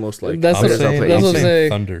team that has the most, like... That's what I'm saying.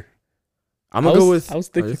 Thunder. I'm going to go with... I was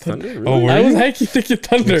thinking Thunder. Really? Oh, I was actually thinking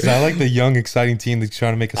Thunder. Because I like the young, exciting team that's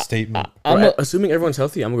trying to make a statement. Assuming everyone's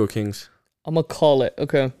healthy, I'm going to go Kings. I'm going to call it.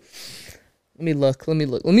 Okay. Let me look.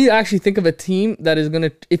 Let me actually think of a team that is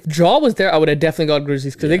gonna. If Ja was there, I would have definitely gone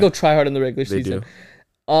Grizzlies because they go try hard in the regular season.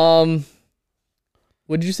 Do.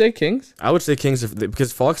 Would you say Kings? I would say Kings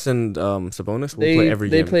because Fox and Sabonis will play every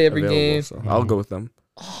game. They play every game. So I'll go with them.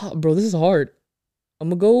 Oh, bro, this is hard. I'm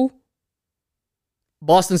gonna go.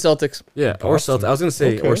 Boston Celtics. Yeah, or Boston. Celtics. I was gonna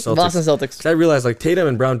say or Celtics. Boston Celtics. 'Cause I realized like Tatum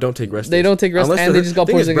and Brown don't take rest. They days. don't take rest, Unless and they're they hurt. just got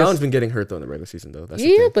Thing is, Porzingis. Brown's been getting hurt though in the regular season though. That's the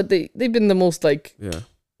Yeah, thing. but they've been the most like Yeah,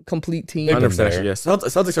 complete team. They've been 100% there. actually. Yes,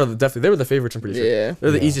 Celtics are definitely they were the favorites. I'm pretty sure. Yeah. They're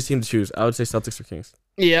the Yeah. easiest team to choose. I would say Celtics or Kings.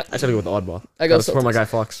 Yeah. I try to go with the oddball. I got Gotta support my Celtics. guy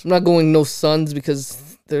Fox. I'm not going no Suns because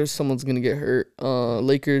there's someone's gonna get hurt.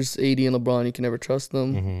 Lakers, AD, and LeBron. You can never trust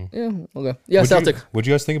them. Mm-hmm. Yeah. Okay. Yeah. Celtic. What'd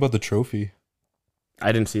you guys think about the trophy?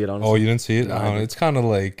 I didn't see it honestly. Oh, you didn't see it? No, I didn't. It's kind of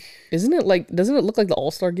like Isn't it like? Doesn't it look like the All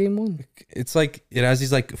Star Game one? it's like it has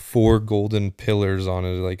these like 4 golden pillars on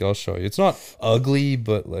it. Like I'll show you. It's not ugly,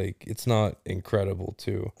 but like it's not incredible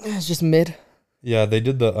too. It's just mid. Yeah, they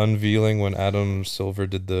did the unveiling when Adam Silver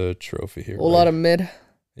did the trophy here. A whole lot of mid.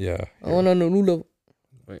 yeah. I want to know new level.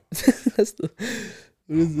 Wait. That's the.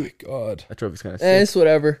 What Oh is my it? god. That trophy's kind of It's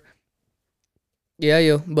whatever. Yeah,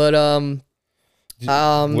 yo. But What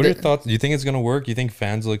are your the- thoughts? Do you think it's gonna work? Do you think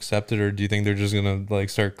fans will accept it, or do you think they're just gonna like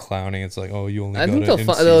start clowning? It's like, oh, you only. I got think it they'll in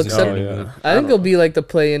they'll season accept- tournament. I think it'll be like the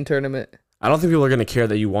play-in tournament. I don't think people are gonna care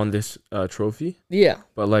that you won this trophy, Yeah.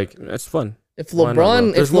 but like it's fun. If Why not, bro?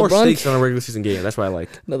 LeBron, There's if more LeBron, stakes on a regular season game. That's why I like.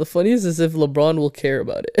 no, the funniest is if LeBron will care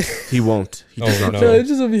about it. He won't. He does Oh, not. no. No, it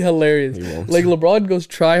just would be hilarious. He won't. Like LeBron goes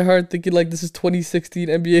try hard, thinking like this is 2016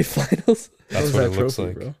 NBA Finals. That's How's what that it looks trophy,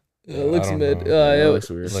 like. bro? It looks I don't mid. know. Yeah, it Yeah, looks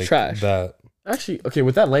weird. it's Like trash. that. Actually, okay,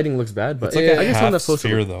 with that lighting looks bad, but It's like Yeah. a I guess on half the social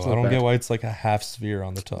sphere though. it's I not don't bad. get why it's like a half sphere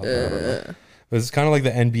on the top. Uh, But it's kind of like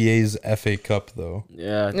the NBA's FA Cup though.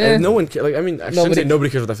 Yeah, Eh. no one like. I mean, I shouldn't say nobody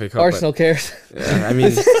cares about the FA Cup. Arsenal cares. But, yeah, I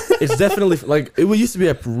mean, it's definitely like it used to be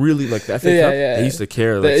a really like the FA Yeah, Cup. yeah. They used to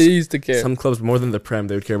care. Like, They used to care. some clubs more than the Prem,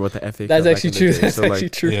 they would care about the FA Cup. That's back actually in the true. day. That's So, actually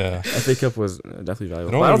like, true. Yeah. FA Cup was definitely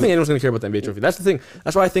valuable. don't But I don't even- think anyone's gonna care about the NBA trophy. That's the thing.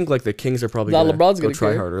 That's why I think like the Kings are probably Nah, gonna LeBron's go gonna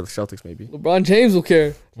try care. harder. Or the Celtics maybe. LeBron James will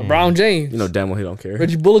care. LeBron James. You know damn well he don't care.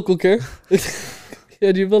 Reggie Bullock will care.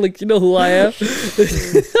 Reggie Bullock, you know who I am.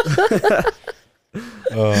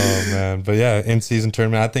 Oh man, but yeah, in season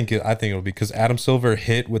tournament, I think it'll be because Adam Silver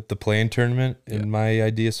hit with the play-in tournament in my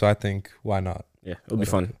idea, so I think why not? Yeah, it'll be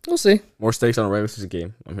fun. We'll see. More stakes on a regular season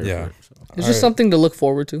game. I'm here Yeah. for it. So. It's Alright. just something to look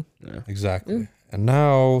forward to. Yeah. Exactly. And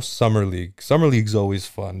now Summer League. Summer League's always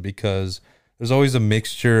fun because there's always a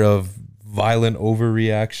mixture of violent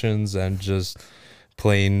overreactions and just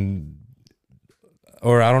plain,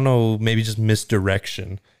 or I don't know, maybe just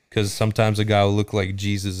misdirection. Because sometimes a guy will look like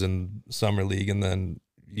Jesus in Summer League and then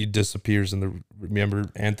he disappears in the. Remember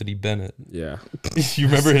Anthony Bennett? Yeah. You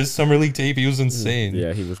remember his Summer League tape? He was insane.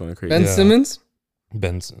 Yeah, he was going crazy. Ben Yeah. Simmons?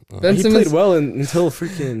 Benson. Ben He Simmons. played well until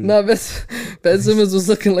freaking. No, Ben Simmons was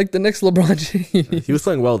looking like the next LeBron James. He was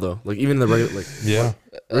playing well though. Like even in the regular, like Yeah.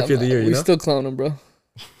 rookie of the year. We You know. still clown him, bro.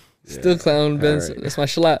 Still clown Ben. Alright. Simmons. That's my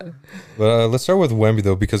shalat. But let's start with Wemby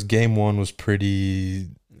though, because game one was pretty.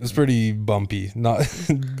 It was pretty bumpy. Not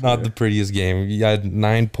the prettiest game. He had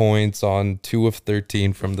 9 points on 2 of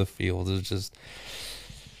 13 from the field. It was just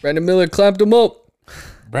Brandon Miller clapped him up.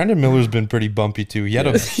 Brandon Miller's been pretty bumpy too. He had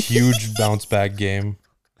a huge bounce back game.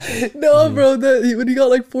 No, bro. When he got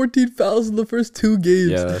like 14 fouls in the first 2 games.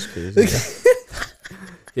 Yeah, that's crazy.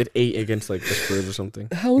 He had 8 against like the Spurs or something.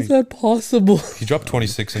 How is that possible? He dropped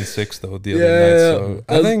 26 and 6 though the other Yeah, night. yeah. So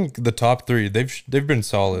I think the top 3 they've been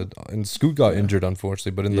solid. And Scoot got injured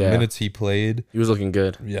unfortunately, but in the Yeah. minutes he played, He was looking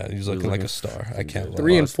good. yeah, he was looking like a star. I can't lie.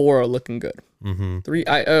 3 and 4 are looking good. Mm-hmm. 3.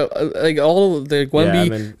 Like all of the Wemby. Yeah,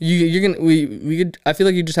 I mean- You're gonna we could. I feel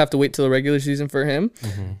like you just have to wait till the regular season for him.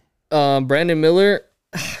 Mm-hmm. Brandon Miller.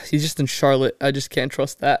 He's just in Charlotte. I just can't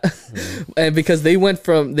trust that. And because they went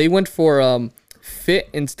for fit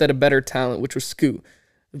instead of better talent, which was Scoot.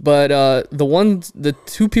 But the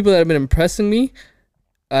 2 people that have been impressing me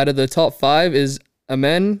out of the top 5 is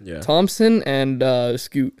Amen, Yeah. Thompson, and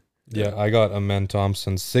Scoot. Yeah, I got Amen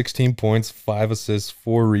Thompson, 16 points, 5 assists,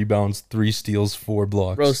 4 rebounds, 3 steals, 4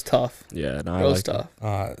 blocks. Bro's tough. Yeah, no, I Bro's like it.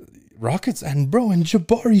 tough. Rockets and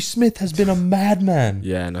Jabari Smith has been a madman.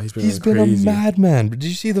 Yeah, no, he's been He's going been crazy. a madman. But did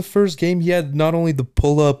you see the first game? He had not only the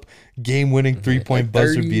pull-up, game-winning 3-point Like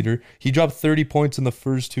buzzer 30. beater. He dropped 30 points in the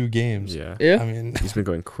first 2 games. Yeah. Yeah. I mean, He's been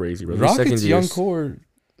going crazy, bro. These Rockets second young years- core, I'm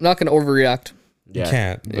not gonna overreact. you Yeah.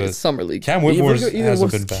 can't. But It's summer league. Cam Whitmore hasn't been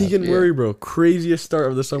what's bad. Keegan Murray, bro? Craziest start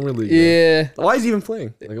of the summer league. Bro. Yeah, Why is he even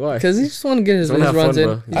playing? Like why? because he just want to get his Just wanna have runs fun, in.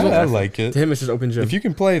 bro. He's I, one- I like it. To him, it's just open gym. If you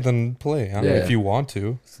can play, then play. I mean, Yeah. if you want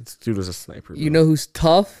to. This dude was a sniper. Bro. You know who's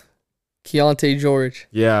tough? Keontae George.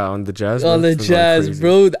 Yeah, on the Jazz. On bro. the It's been going Jazz, crazy.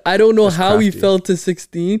 bro. I don't know That's how he crafty. fell to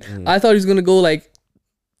 16. Mm. I thought he was gonna go like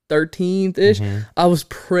 13th ish. Mhm. I was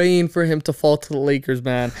praying for him to fall to the Lakers,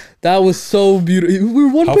 man. That was so beautiful. We were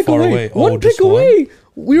one How pick far away. away? One Oh, pick just one? away.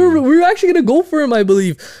 We were actually gonna go for him, I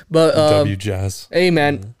believe. But W Jazz. hey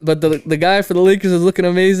man, but the guy for the Lakers is looking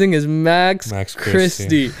amazing is Max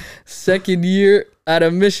Christie. Second year out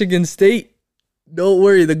of Michigan State. Don't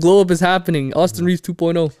worry, the glow up is happening. Austin Reeves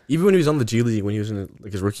 2.0. Even when he was on the G League, when he was in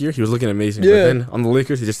like his rookie year, he was looking amazing. Yeah. But then on the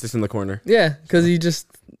Lakers, he just sits in the corner. Yeah, because he's It's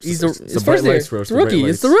his the first bright year. lights, bro. It's the rookie.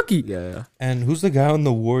 It's the rookie. Yeah. And who's the guy on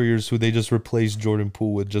the Warriors who they just replaced Jordan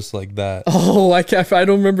Poole with just like that? Oh, I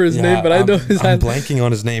don't remember his name, but I know his I'm name. blanking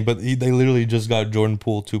on his name, but they literally just got Jordan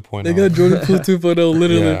Poole 2.0. They got Jordan Poole 2.0,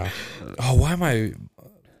 literally. Yeah. Oh, why am I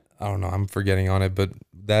don't know. I'm forgetting on it, but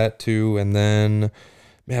that too. And then,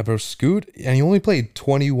 yeah, bro, Scoot, and he only played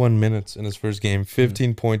 21 minutes in his first game,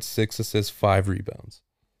 15.6 assists, 5 rebounds.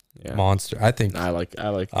 Yeah. Monster. I think I like.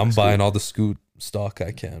 I'm buying all the Scoot stock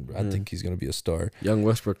I can, bro. I think he's going to be a star. Young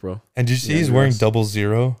Westbrook, bro. And did you see he's wearing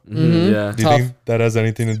 0-0? Mhm. Yeah. Do you think that has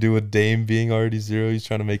anything to do with Dame being already 0? He's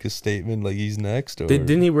trying to make a statement like he's next? Or?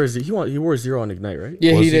 Didn't he wear he wore 0 on Ignite, right?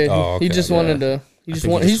 Yeah, Was he he? did. Oh, He okay. just wanted to. He just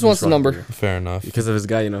wants the rocked number. it. Fair enough. Because of his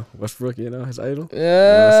guy, Westbrook, his idol.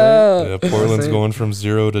 Yeah. Yeah, Portland's saying? going from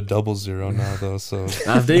 0 to 0-0 now, though. So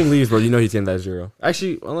Now, if Dame leaves, bro, he's getting that 0.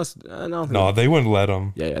 Actually, unless no. no, they wouldn't let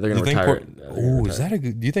him. Yeah, they're gonna You think retire. Port- it. Yeah, they're gonna Oh, is retire that a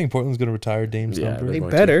good? Do you think Portland's gonna retire Dame's it. Yeah, number? they're They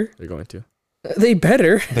going better. To. They're going to. They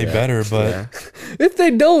better. They better, but Yeah. If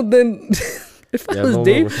they don't, then if I Yeah, was they'll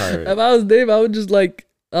Dave, retire it. if I was Dave, I would just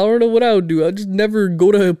I don't know what I would do. I'd just never go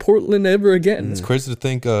to Portland ever again. it's crazy to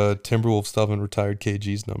think Timberwolves still haven't retired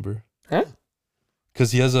KG's number. Huh?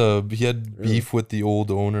 Because he had beef with the old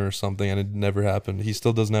owner or something, and it never happened. He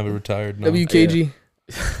still doesn't have it retired now. WKG.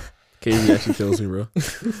 KD actually kills me, bro.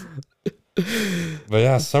 But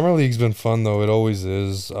yeah, summer league's been fun though. It always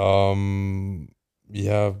is.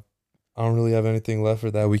 Yeah, I don't really have anything left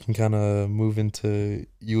for that. We can kind of move into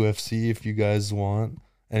UFC if you guys want.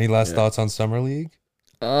 Any last thoughts on summer league?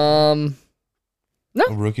 No.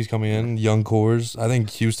 Rookies coming in, young cores. I think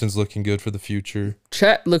Houston's looking good for the future.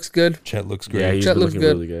 Chet looks good. Chet looks great. Yeah, he's Chet been looks looking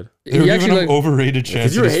good. really good. They were He giving actually him overrated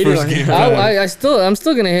chance 'cause you in were his hating first on game him. back. I'm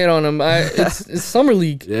still gonna hate on him. It's summer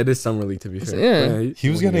league. Yeah, it is summer league to be fair. Yeah. He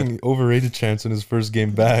was getting overrated chance in his first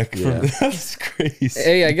game back. Yeah. That's crazy.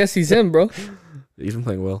 Hey, I guess he's him, bro. He's been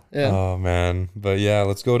playing well. Yeah. Oh man, but yeah,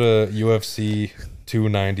 let's go to UFC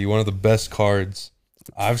 290. One of the best cards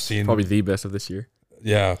I've seen. Probably the best of this year.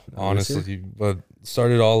 Yeah, honestly. But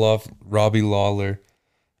started all off Robbie Lawler,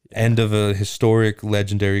 end of a historic,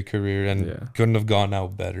 legendary career, and couldn't have gone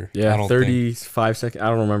out better. Yeah, I don't 35 seconds. I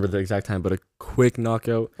don't remember the exact time, but a quick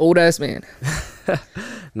knockout. Old ass man.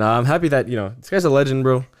 Nah, I'm happy that this guy's a legend,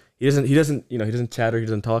 bro. He doesn't chatter, he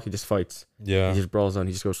doesn't talk, he just fights. Yeah, He just brawls on.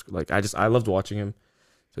 He just goes I loved watching him.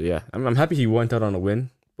 So yeah, I'm happy he went out on a win.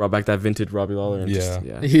 Brought back that vintage Robbie Lawler. And Yeah.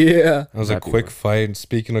 Yeah. it was a happy, quick bro. fight.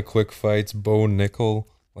 Speaking of quick fights, Bo Nickel,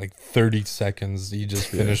 like 30 seconds, he just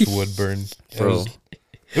finished Woodburn. Bro.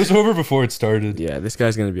 It was over before it started. Yeah, this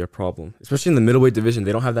guy's gonna be a problem, especially in the middleweight division.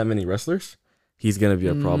 They don't have that many wrestlers. He's gonna be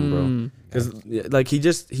a problem, bro. Because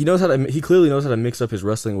he clearly knows how to mix up his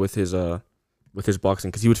wrestling with his boxing.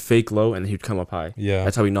 Because he would fake low and he'd come up high. Yeah,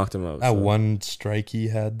 That's how he knocked him out. that so. one strike he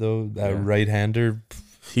had though, that right-hander.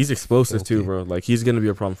 He's explosive too, Filthy. bro. Like he's gonna be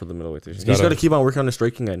a problem for the middleweight division. He's He's got to gotta- keep on working on his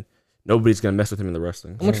striking, and nobody's gonna mess with him in the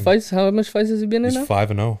wrestling. How much fights has he been in He's now?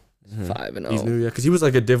 5-0. 5-0. He's new, yeah, because he was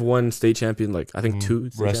like a Div 1 state champion, like I think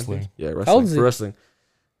 2 state wrestling. champions. Yeah, wrestling. How old is he? For wrestling.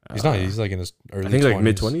 He's not. He's like in his early. I think 20s. like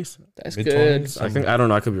mid 20s. That's mid-twenties. good. I don't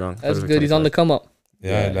know. I could be wrong. That's good. He's on the come up.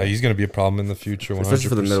 Yeah, Yeah. no, he's gonna be a problem in the future. 100%. especially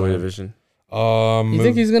for the middleweight division. You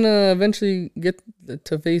think he's gonna eventually get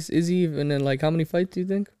to face Izzy, and then how many fights do you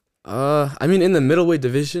think? I mean, in the middleweight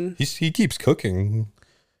division, he keeps cooking.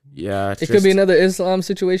 yeah, It could be another Islam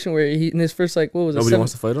situation where he in his first what was it? nobody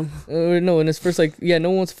wants to fight him. No, in his first no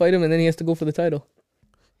one wants to fight him, and then he has to go for the title.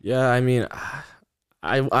 Yeah, I mean,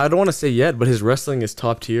 I don't want to say yet, but his wrestling is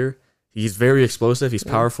top tier. He's very explosive. He's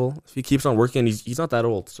powerful. If he keeps on working, he's not that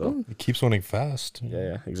old. So He keeps winning fast.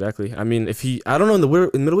 yeah, exactly. I mean, I don't know, in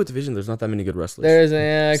the middleweight division, there's not that many good wrestlers. There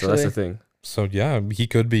isn't So that's actually. the thing. So yeah, he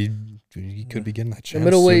could be getting that The chance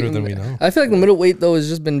middleweight. sooner than we know. I feel like the middleweight though has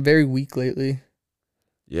just been very weak lately.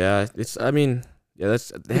 Yeah, that's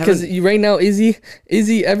Because right now Izzy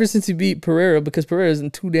ever since he beat Pereira, because Pereira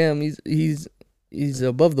isn't too damn. He's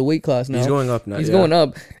above the weight class now. he's going up now. He's yeah. going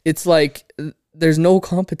up. It's like there's no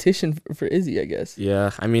competition for Izzy, I guess.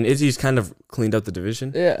 Yeah, I mean, Izzy's kind of cleaned up the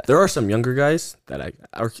division. Yeah. There are some younger guys that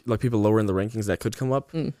are like people lower in the rankings that could come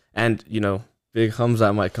up, and Big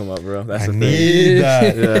Hamza might come up, bro. That's I the thing. need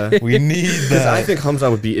that. Yeah, We need because I that. think Hamza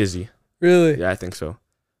would beat Izzy. Really? Yeah, I think so.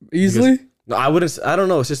 Easily? No, I wouldn't. I don't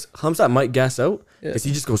know. It's just Hamza might gas out Yeah. because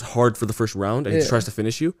he just goes hard for the first round and he just Yeah. tries to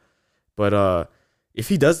finish you. But if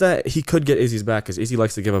he does that, he could get Izzy's back because Izzy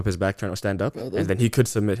likes to give up his back, trying to stand up, and then he could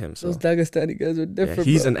submit him. So Those Dagestani guys are different.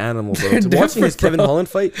 he's bro. an animal, bro. They're Watching his different, Kevin bro. Holland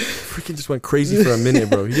fight, freaking just went crazy for a minute,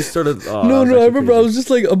 bro. He just started. No, I remember I was just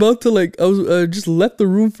like about to like I was just left the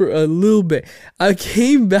room for a little bit. I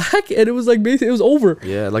came back and it was like basically it was over.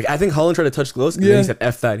 Yeah, like I think Holland tried to touch gloves, and then he said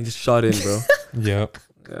 "F that," and he just shot in, bro. Yep.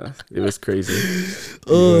 Yeah, it was crazy.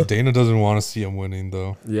 Dana doesn't want to see him winning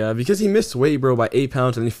though. Yeah, because he missed weight, bro, by 8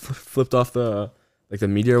 pounds, and he flipped off the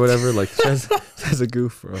media or whatever. Like, that's a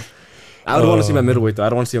goof, bro. I would want to see my middleweight though. I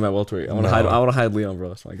don't want to see him at welterweight. I want to hide Leon, bro.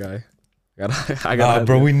 That's my guy. I got.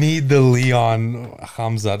 Bro, we need the Leon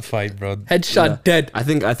Hamzat fight, bro. Headshot dead. I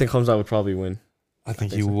think Hamzat would probably win. I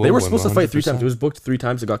think he so. will. They were win supposed to fight 3 times. 100%. It was booked 3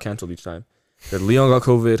 times. It got canceled each time. Then Leon got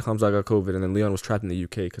COVID, Hamzat got COVID, and then Leon was trapped in the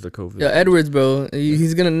UK because of COVID. Yeah, Edwards, bro.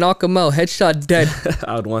 He's gonna knock him out. Headshot dead.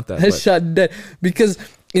 I would want that. But Headshot dead. Because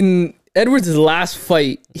in Edwards' last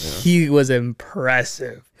fight, he was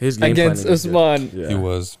impressive his game against planning was good. Usman. Yeah. He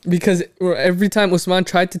was. Because every time Usman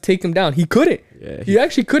tried to take him down, he couldn't. Yeah, He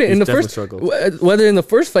actually couldn't. he's In the definitely first, struggled. whether in the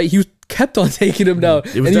first fight, he kept on taking him down. It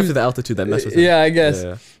was And definitely he the altitude that messed with him. Yeah, I guess.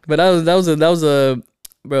 Yeah. But that was a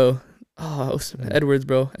bro. Oh, Edwards,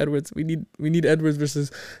 bro. Edwards. We need Edwards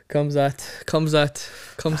versus Kamzat.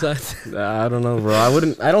 I don't know, bro.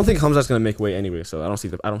 I don't think Hamzat's gonna make weight anyway, so I don't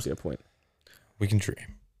see a point. We can dream.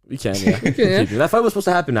 We can, yeah. yeah. That fight was supposed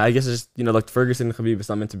to happen. I guess it's just like Ferguson and Khabib. It's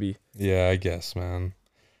not meant to be. Yeah, I guess, man.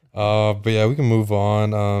 But yeah, we can move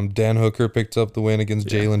on. Dan Hooker picked up the win against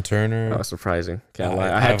Jalen Turner. That was surprising. Can't lie.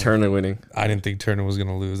 I I had have- Turner winning, I didn't think Turner was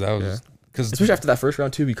gonna lose. That was because especially after that first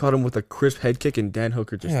round too. We caught him with a crisp head kick, and Dan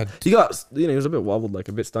Hooker just Yeah. he got he was a bit wobbled, like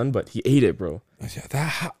a bit stunned, but he ate it, bro.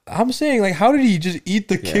 I'm saying, like, how did he just eat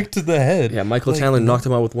the kick to the head? Yeah, Michael Chandler knocked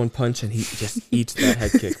him out with one punch, and he just eats that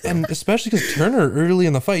head kick. Bro. And especially because Turner early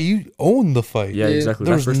in the fight, you owned the fight. Yeah, exactly.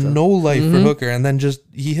 There That was first round. no life for Hooker, and then just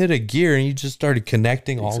he hit a gear and he just started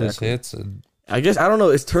connecting all his Exactly. hits. And I guess I don't know.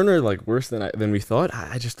 Is Turner like worse than we thought?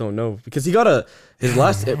 I just don't know because he got his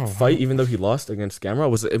last fight, even though he lost against Gamrot,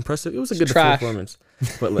 was impressive. It was a good trash. performance.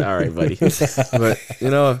 But like, all right, buddy. But you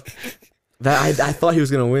know that I thought he was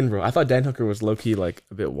gonna win, bro. I thought Dan Hooker was low key like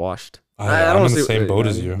a bit washed. I'm don't in wanna the say- same boat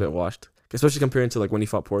as a you. bit washed, especially comparing to like when he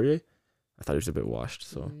fought Poirier. I thought he was a bit washed.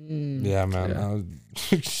 So Yeah, man, Yeah. that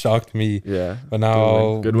was, shocked me. yeah, But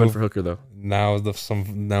now good win for Hooker though. now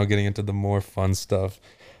getting into the more fun stuff.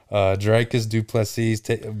 Dricus Duplessis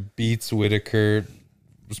beats Whitaker.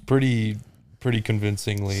 Was pretty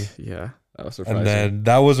convincingly. Yeah, that was surprising. And then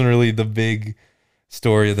that wasn't really the big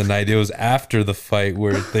story of the night. It was after the fight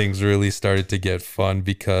where things really started to get fun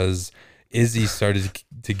because Izzy started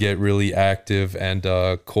to get really active and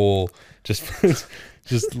Cole just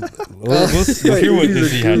we'll hear what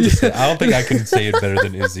Izzy had to say. I don't think I can say it better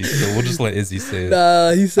than Izzy, so we'll just let Izzy say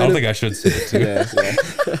it. He I said don't it. think I should say it too. yeah.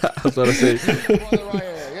 I was about to say. Brother right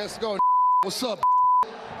here. Let's go. What's up?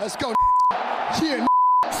 Let's go. Yeah.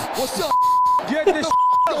 What's up? Get this.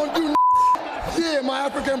 Don't do. Yeah, my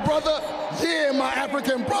African brother. Yeah, my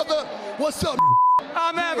African brother. What's up?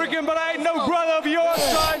 I'm African, but I ain't no brother of yours,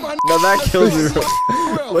 son. My No, that kills me,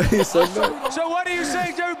 bro. real. When he said that. So what are you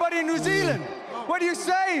saying to everybody in New Zealand? What are you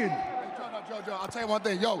saying? Joe, I'll tell you one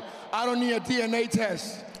thing. Yo, I don't need a DNA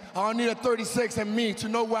test. I don't need a 36andMe to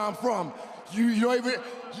know where I'm from. You don't even,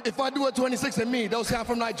 if I do a 26andMe, they'll say I'm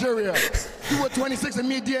from Nigeria. Do a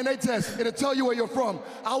 26andMe DNA test, it'll tell you where you're from.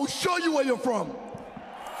 I will show you where you're from.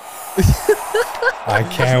 I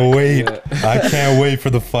can't wait. I can't wait for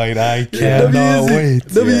the fight. I cannot wait.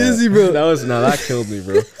 Izzy, bro. That killed me,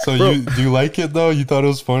 bro. So do you like it though? You thought it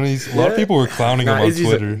was funny? A lot of people were clowning him on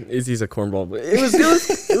Twitter. Izzy's a cornball, but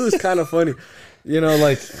it was kind of funny. You know,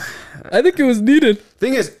 like I think it was needed.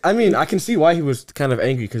 thing is, I mean, I can see why he was kind of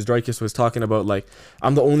angry because Dricus was talking about like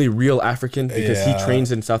I'm the only real African because he Yeah.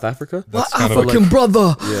 trains in South Africa. That's kind of African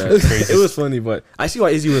brother. Yeah, crazy. it was funny, but I see why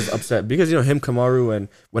Izzy was upset because you know him, Kamaru, and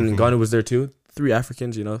when Ngannou was there too, 3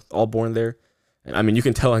 Africans, you know, all born there. And I mean, you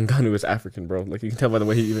can tell Ngannou is African, bro. Like you can tell by the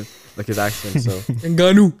way he even like his accent. So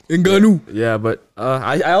Ngannou. yeah, but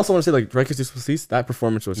I also want to say like Dricus Duplessis, that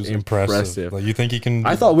performance was It was impressive. Like you think he can?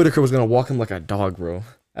 I thought Whitaker was gonna walk him like a dog, bro.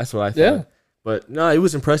 That's what I thought. Yeah. But no, it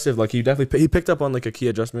was impressive. Like he definitely he picked up on like a key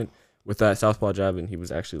adjustment with that southpaw jab, and he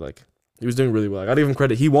was actually like he was doing really well. I gotta give him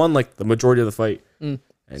credit. He won like the majority of the fight.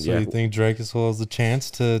 And So yeah, you think Dricus has the chance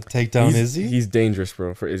to take down Izzy? He's dangerous,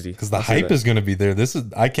 bro, for Izzy. Because the I'll say hype that. is going to be there.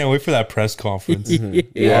 I can't wait for that press conference.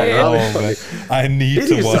 Yeah, Oh, man. I need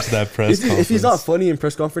Izzy to is watch that press conference. If he's not funny in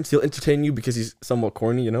press conference, he'll entertain you because he's somewhat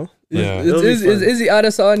corny, you know. Yeah. It'll be It's fun. Izzy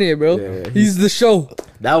Adesanya, bro. Yeah, he's the show.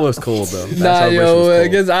 That was cold though. That Nah, celebration was yo, cold.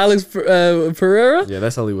 against Alex Pereira. Yeah,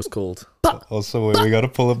 that celly was cold. Also, wait, we gotta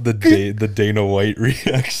pull up the Dana White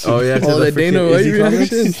reaction. Oh yeah, to Oh, the freaking Dana White Izzy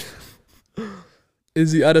comments. reaction.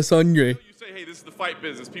 Izzy Adesanya. You say, hey, this is the fight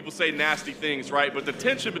business. People say nasty things, right? But the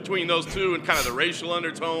tension between those two and kind of the racial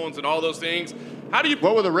undertones and all those things, how do you...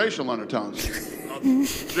 What were the racial undertones?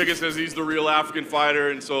 Jigga says he's the real African fighter,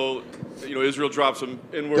 and so, you know, Israel dropped some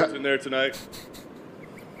N-words in there tonight.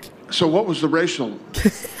 So what was the racial?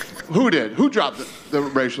 Who did? Who dropped the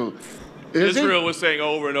racial? Israel was saying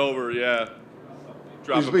over and over, yeah.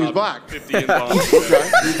 Dropped He's about black. 50 N-bombs.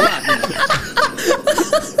 Okay, he's black.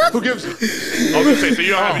 Who gives it? I was going to say, so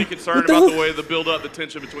you don't have any concern about the way the build-up, the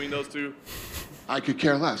tension between those two? I could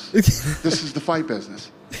care less. This is the fight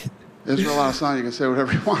business. Israel Adesanya can say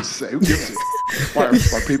whatever he wants to say. Who gives it? Why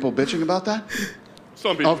are people bitching about that?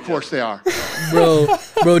 Some people. Of course they are.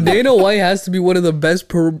 Bro, Dana White has to be one of the best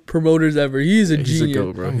promoters ever. He's a He's a genius.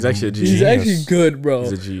 go, bro. He's actually a G. He's actually good, bro.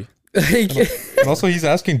 He's a G. Like, And also, he's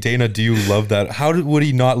asking Dana, "Do you love that? Would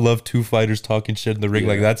he not love two fighters talking shit in the ring?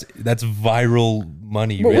 Like that's viral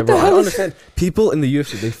money, Bro, right? what the Bro, I hell don't is- understand. People in the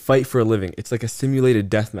UFC, they fight for a living. It's like a simulated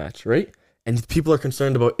death match, right? And people are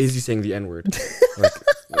concerned about Izzy saying the N word. Like,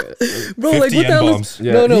 bro, like 50 what the hell N-bombs. is?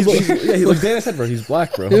 yeah, No, he's- but yeah, like Dana said, bro, he's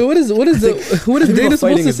black, bro. what is people Dana supposed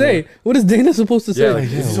fighting to is say? more- What is Dana supposed to say? Yeah, like,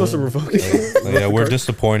 is he supposed to revoke it? Like, yeah, we're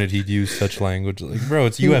disappointed he'd use such language. Like, bro,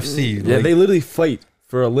 it's UFC. Yeah, Like, they literally fight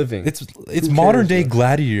for a living. it's modern day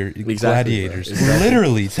gladiators. Exactly.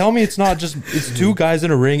 Literally, tell me it's not just it's two guys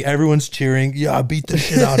in a ring, everyone's cheering. Yeah, beat the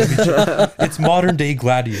shit out of each other. It's modern day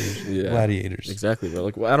gladiators. Yeah. Gladiators. Exactly, bro.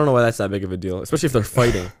 Like, well, I don't know why that's that big of a deal, especially if they're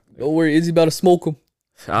fighting. Don't worry, Izzy about to smoke him.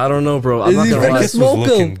 I don't know, bro. I'm not Izzy's gonna gonna lie. Marcus was smoke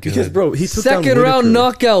looking him. good. Because, bro, he took down Second round Whitaker.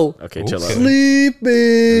 knockout. Okay, chill out.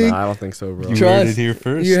 Sleeping. Nah, I don't think so, bro. You Trust. heard it here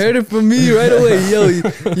first. You heard it from me right away, yo.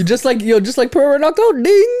 You just like Pereira knocked out.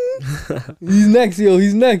 Ding. He's next, yo.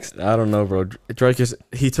 He's next. I don't know, bro. Dreykus,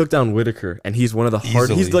 he took down Whitaker, and he's one of the hard.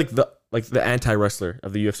 He's Easily. like the anti wrestler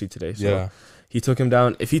of the UFC today. So Yeah. he took him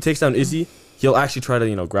down. If he takes down Izzy, he'll actually try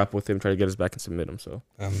to grapple with him, try to get his back and submit him. So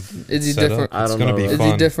Izzy set up. different. I It's don't gonna know, be bro. fun.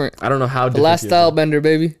 Izzy different. I don't know how. The last style bender,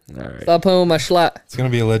 baby. All right. Stop playing with my schlatt. It's gonna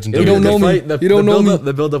be a legendary. You don't know me. The, You don't the know build-up- me.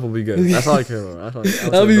 The build up will be good. That's all I care about.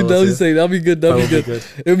 That'll be good. That'll be good.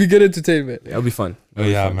 It'll be good entertainment. It'll be fun. Oh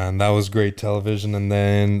yeah, man, that was great television. And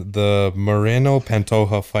then the Moreno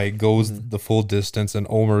Pantoja fight goes the full distance. And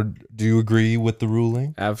Omer, do you agree with the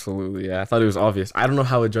ruling? Absolutely. Yeah, I thought it was obvious. I don't know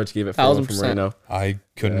how a judge gave it 4-1 from 1000%. Moreno. I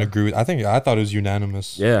couldn't agree with. I thought it was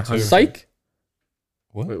unanimous. Yeah. too. Psych.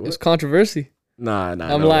 What? Wait, It's what? controversy. Nah. I'm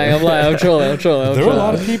no lying. way. I'm trolling. There were a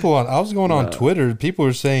lot of people on. I was going on No. Twitter. People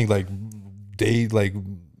were saying what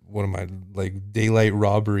am I like daylight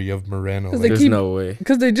robbery of Moreno. Because Like, they There's keep- no way.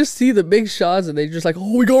 Because they just see the big shots and they just like,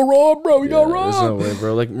 oh, we got robbed, bro. We got There's no robbed. way,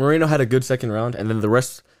 bro. Like Moreno had a good second round, and then the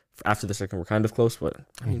rest after the second were kind of close. But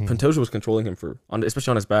I mean, Pantoja was controlling him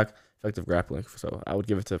especially on his back, effective grappling. So I would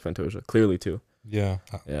give it to Pantoja clearly too. yeah,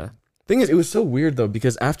 Yeah. Thing is, it was so weird though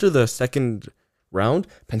because after the second round,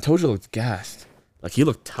 Pantoja looked gassed. Like he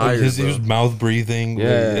looked tired. he bro. was mouth breathing.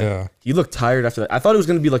 Yeah. He looked tired after that. I thought it was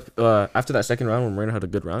gonna be like after that second round when Moreno had a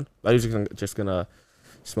good round. I thought he was just gonna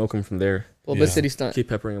smoke him from there, Publicity stunt. keep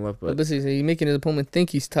peppering him up. But Publicity. He's making his opponent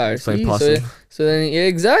think he's tired. He's playing See? possum. So then, yeah,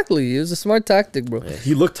 exactly. It was a smart tactic, bro. yeah,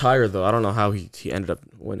 he looked tired though. I don't know how he ended up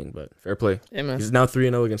winning, but fair play. Yeah, man. He's now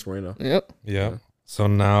 3-0 against Moreno. Yep. Yeah. So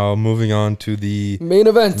now moving on to the Main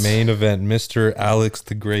event. main event, Mr. Alex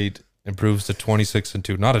the Great improves to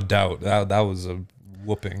 26-2. Not a doubt. That was a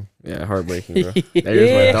whooping. Yeah, heartbreaking, bro.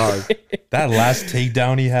 There's my dog. That last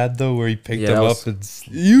takedown he had though, where he picked Yeah, him that up was-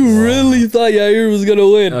 and You really thought Yair was gonna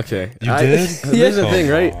win? Okay, You did? Here's the Yeah. thing,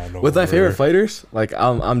 right? Come on, With my favorite Omer. fighters, like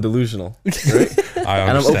I'm delusional, right? I And I'm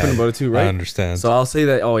understand. open about it too, right? I understand. So I'll say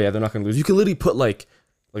that. Oh yeah, they're not gonna lose. You can literally put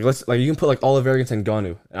you can put Oliveira against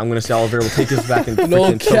Ngannou. And I'm gonna say Oliveira will take his back and No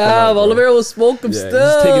freaking choke him cap. out, bro. Oliveira will smoke him Yeah, he's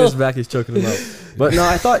taking still. his back. He's choking him out. But no,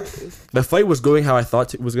 I thought the fight was going how I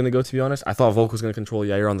thought it was gonna go. To be honest, I thought Volk was gonna control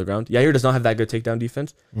Yair on the ground. Yair does not have that good takedown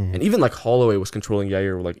defense, and even like Holloway was controlling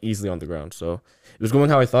Yair like easily on the ground. So it was going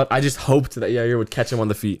how I thought. I just hoped that Yair would catch him on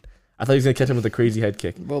the feet. I thought he was gonna catch him with a crazy head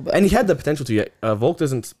kick, Bro, but- and he had the potential to. Volk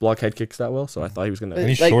doesn't block head kicks that well, so I thought he was gonna. And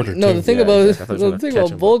he's shorter, No, too. the thing Yeah, about exactly. I thought he was the gonna thing catch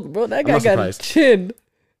about him, but Volk, bro, that I'm guy not got surprised. chin.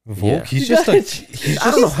 Volk, Yeah. he's just a I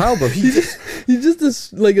don't know how, bro. He's just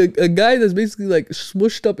this like a guy that's basically like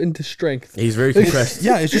smushed up into strength. He's very compressed.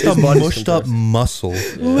 yeah, it's just His a body's mushed up compressed. muscle.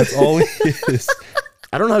 That's all he is.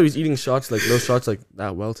 I don't know how he's eating shots like those shots like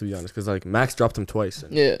that well, to be honest, because like Max dropped him twice.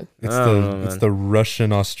 And Yeah. It's I don't know, it's man. the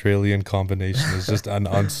Russian Australian combination. It's just an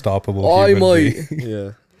unstoppable I human might. being.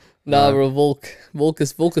 yeah, Nah, bro, Volk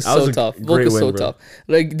is That was so a tough. Volk great is so win, bro. tough.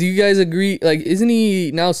 Like, do you guys agree? Like, isn't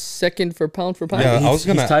he now second for pound for pound? Yeah, he's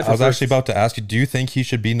tied for I was first. actually about to ask you. Do you think he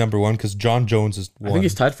should be number one? Because John Jones is one. I think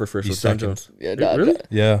he's tied for first He's with John second. Jones. Yeah, Really?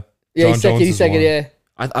 Yeah. Yeah, John he's second. Jones He's is second. one. Yeah.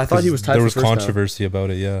 I thought he was tied There for was first now. controversy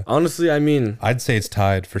about it. Yeah. Honestly, I mean, I'd say it's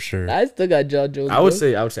tied for sure. I still got John Jones. I would bro.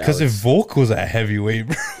 say Because if Alex. Volk was a heavyweight,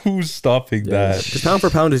 who's stopping that? Because pound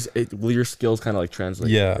for pound will your skills kind of like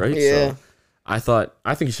translate. Yeah. Right. Yeah. So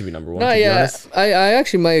I think he should be number one. No, to be yeah, honest. I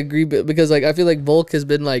actually might agree, because like I feel like Volk has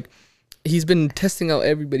been like, he's been testing out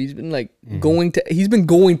everybody. He's been like going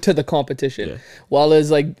to the competition, Yeah. while as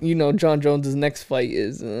like John Jones's next fight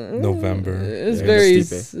is November. It's Yeah, very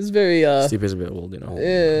Stipe. it's very Steve is a bit old, you know.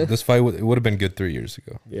 yeah. This fight would have been good 3 years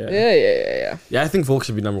ago. Yeah. Yeah. I think Volk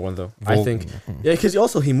should be number one though. I Volk- think. Yeah,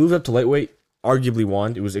 because he moved up to lightweight, arguably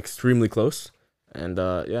won. It was extremely close, and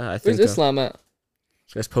I Where's think Islam at?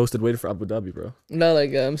 this guy's posted waiting for Abu Dhabi, bro. No,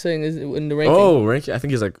 like I'm saying, is in the ranking Oh, ranking. I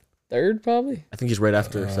think he's like. third probably. I think he's right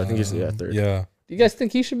after. So I think he's third. Yeah. Do you guys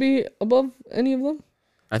think he should be above any of them?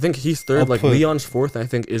 I think he's third. I'll Like put- Leon's fourth. And I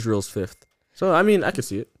think Israel's fifth. So I mean, I could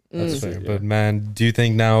see it. That's Mm. fair. Yeah. But man, do you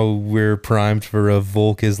think now we're primed for a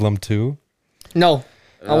Volk Islam 2? No,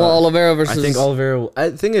 I want Oliveira versus. I think Oliveira.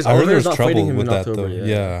 The thing is, I heard there Oliveira's was not fighting trouble him with in that October. though. Yeah.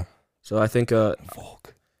 Yeah. So I think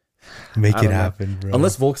Volk. Make I it don't know. happen, bro.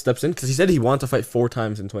 unless Volk steps in, because he said he wanted to fight 4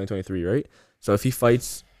 times in 2023, right? So if he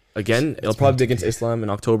fights again, it'll probably be against Islam in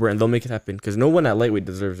October, and they'll make it happen. Because no one at lightweight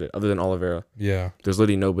deserves it other than Oliveira. Yeah. There's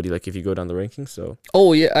literally nobody. Like if you go down the rankings, so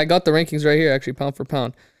Oh yeah, I got the rankings right here, actually, pound for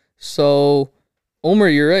pound. So, Omer,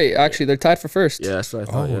 you're right. Actually, they're tied for first. yeah, that's what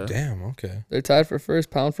I Oh, thought. yeah. damn. Okay. They're tied for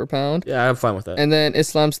first, pound for pound. Yeah, I'm fine with that. And then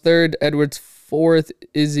Islam's third, Edwards fourth,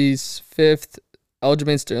 Izzy's fifth,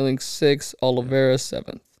 Aljamain Sterling sixth, Oliveira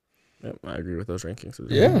seventh. Yep, I agree with those rankings. as well.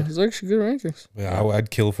 Yeah, it's actually good rankings. Yeah, I'd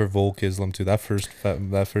kill for Volk Islam too. That first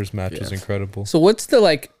match was Yeah. incredible. So what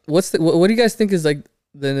do you guys think is like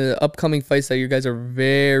the upcoming fights that you guys are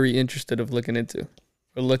very interested of looking into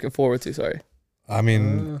or looking forward to? Sorry, I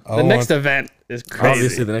mean, the next event is crazy.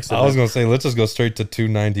 Obviously, the next I was event gonna say let's just go straight to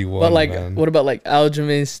 291. But like, man. what about like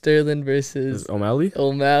Aljamain Sterling versus is O'Malley.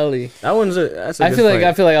 O'Malley? That one's that's a I good feel like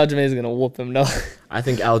fight. Aljamain is gonna whoop him. No, I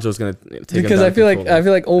think Aljo's gonna take because him I down feel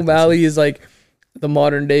like control. O'Malley is like the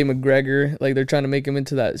modern day McGregor. Like they're trying to make him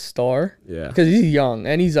into that star Yeah. because he's young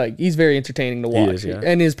and he's very entertaining to He watch. is, yeah.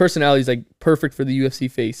 And his personality is like perfect for the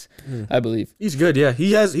UFC face, I believe. He's good, yeah.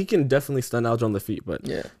 He can definitely stun Aljo on the feet, but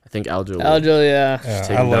Yeah, I think Aljo. will- Aljo, yeah. Yeah,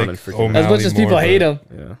 take I him down like and freaking- O'Malley As much as people more, hate but-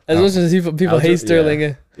 him, Yeah, as much as people Aljo- hate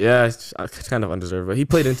Sterling, yeah, it's kind of undeserved, but he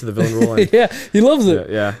played into the villain role. And, yeah, he loves yeah, it.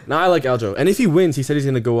 yeah. No, I like Aljo, and if he wins, he said he's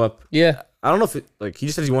gonna go up. Yeah, I don't know if he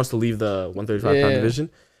just says he wants to leave the 135 Yeah. pound division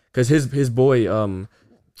because his boy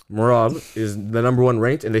Murad is the number 1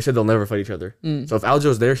 ranked, and they said they'll never fight each other. So if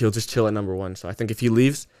Aljo's there, he'll just chill at number 1. So I think if he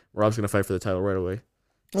leaves, Murad's gonna fight for the title right away.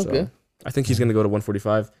 Okay. So I think he's gonna go to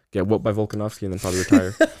 145, get whooped by Volkanovski, and then probably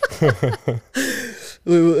retire.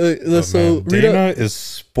 Oh, so man. read out- Dana is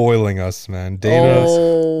spoiling us, man. Dana.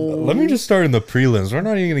 Oh, Let me just start in the prelims. We're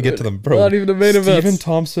not even gonna get to them, bro. Not even the main Stephen events.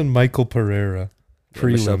 Thompson, Michael Pereira,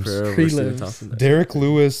 Michelle prelims. Pereira versus Stephen Prelims. Thompson. Derek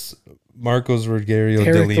Lewis, Marcos Rogerio de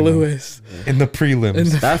Derek Lima Lewis. in the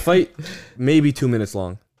prelims. That fight maybe 2 minutes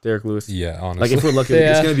long. Derek Lewis. Yeah, Like honestly. if we're lucky,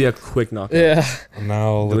 Yeah. it's gonna be a quick knockout. Yeah,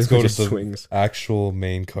 Now The let's Lima go to just the swings. actual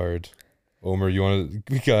main card. Omer,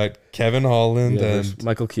 we got Kevin Holland Yeah, and versus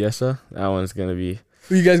Michael Chiesa. That one's gonna be.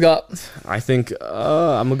 who you guys got? I think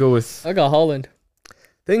I'm gonna go with. I got Holland.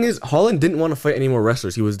 Thing is, Holland didn't want to fight any more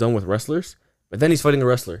wrestlers. He was done with wrestlers, but then he's fighting a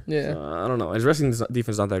wrestler. Yeah. So, I don't know. His wrestling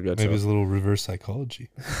defense is not that good. maybe so his little reverse psychology.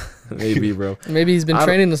 maybe, bro. Maybe he's been I-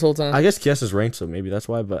 training this whole time. I guess Chiesa's ranked, so maybe that's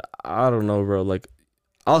why. But I don't know, bro. Like,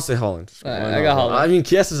 I'll say Holland. Alright, Why I not? got Holland. I mean,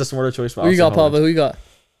 Chiesa's a smarter choice. But Who you got, Holland. Papa? Who you got?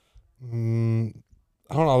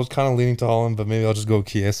 I don't know. I was kind of leaning to Holland, but maybe I'll just go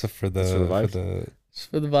Chiesa for the Just for the vibes? Just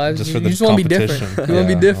for the vibes. just you for the just want to be competition. different. You want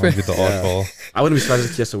to be different. I'll be the oddball. I wouldn't be surprised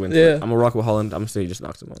if Chiesa wins. Yeah. I'm gonna rock with Holland. I'm gonna say he just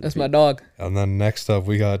knocks him on. That's the my feet. dog. And then next up,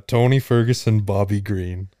 we got Tony Ferguson, Bobby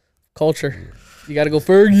Green. Culture. You got to go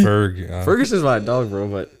Fergie. Ferg. Ferguson's my dog, bro.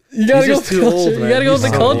 But You got to he's go just with the too culture. old, You man. got to go with the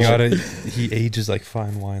He's so culture. old. He ages like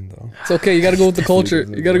fine wine, though. It's okay. You got to go with the culture.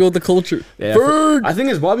 You got to go with the culture. Yeah, Ferg. I think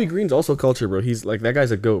his Bobby Green's also culture, bro. He's like that guy's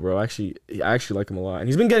a goat, bro. I actually like him a lot, and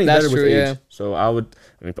he's been getting That's better true, with age. yeah. So I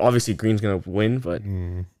mean, obviously Green's gonna win, but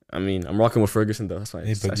I mean, I'm rocking with Ferguson though. That's fine.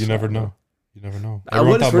 Hey, but you never know. You never know. What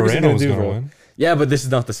Everyone is thought Ferguson Moreno gonna was do, going to bro? win. Yeah, but this is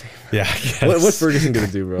not the same. Yeah, I guess. What's Ferguson gonna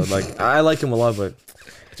do, bro? Like I like him a lot, but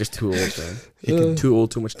just too old, man. Too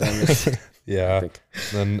old, too much damage. I Yeah. think.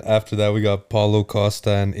 Then after that, we got Paulo Costa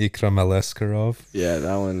and Ikram Aleskarov. Yeah,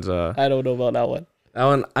 that one's. I don't know about that one. That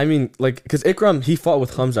one, I mean, like, because Ikram, he fought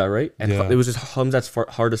with Hamza, right? And Yeah. it was just Hamza's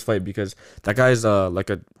hardest fight because that guy's like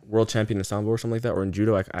a world champion in Sambo or something like that, or in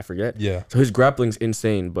judo, I forget. Yeah. So his grappling's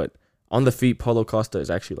insane, but on the feet, Paulo Costa is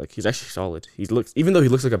actually like, he's actually solid. Even though he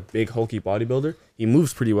looks like a big hulky bodybuilder, he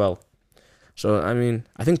moves pretty well. So I mean,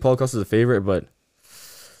 I think Paulo Costa's a favorite, but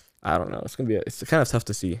I don't know. It's kind of tough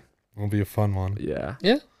to see. It'll be a fun one. Yeah.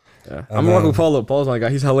 Yeah. Yeah. I'm rocking with Paulo. Paulo's my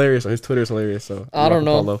guy. He's hilarious. So his Twitter's hilarious. So I don't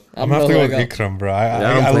know. Paulo. I I'm don't gonna know have who to I go with got. Ikram, bro. I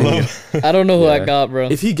I don't blame love. I don't know who I Yeah. got, bro.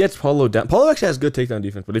 If he gets Paulo down, Paulo actually has good takedown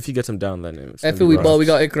defense, but if he gets him down, then it's gonna F be we rough. ball. We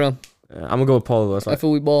got Ikram. I'm gonna go with Paulo. That's F why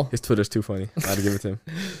we ball. his Twitter's too funny. I had to give it to him.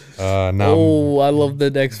 Now Oh, I love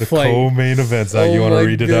the next the fight. co-main event. Zach, you want to my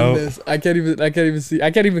read it goodness. I can't even see.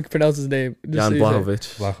 I can't even pronounce his name. Just Jan say his name.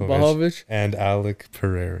 Blachowicz. out? Blachowicz. And Alec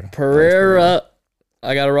Pereira. Pereira.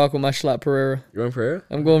 I gotta rock with my Schlatt Pereira. You going Pereira?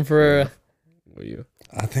 I'm going Pereira. What are you?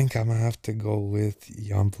 I think I'm gonna have to go with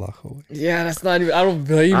Jan Blachowicz. Yeah, that's not even. I don't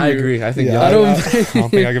blame you. I agree. I think Yeah, I don't. I don't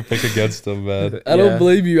think I can pick against him, man. I don't Yeah.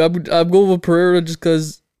 blame you. I'm going with Pereira just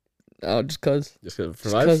cause. Just cause. Just for Just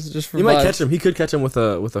vibes. cause. Just for He might vibes. catch him. He could catch him with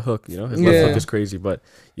a hook. You know, his left Yeah. hook is crazy, but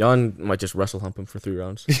Jan might just wrestle hump him for 3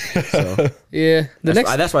 rounds. So Yeah.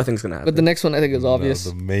 that's what I think is gonna happen. But the next one I think is No, obvious.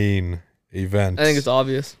 the main event. I think it's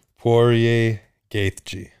obvious. Poirier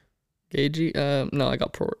Gaethje. Gagey. No, I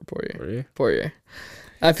got Poirier. Poirier? Poirier.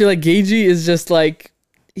 I feel like Gagey is just like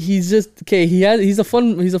he's just okay. He's a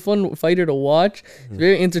fun fighter to watch. He's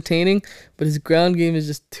very entertaining, but his ground game is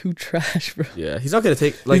just too trash, bro. Yeah, he's not gonna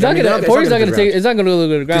take. He's not gonna. Poirier's not gonna take. It's not gonna go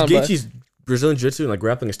to the ground. Because But Gaethje's Brazilian jiu-jitsu and like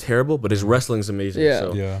grappling is terrible, but his wrestling is amazing. Yeah.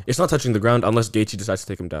 So Yeah. it's not touching the ground unless Gaethje decides to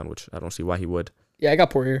take him down, which I don't see why he would. yeah, I got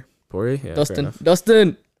Poirier. Poirier, yeah, fair Dustin. enough.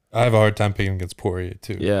 Dustin. I have a hard time picking against Poirier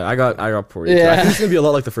too. Yeah, I got Poirier. Yeah. I think it's gonna be a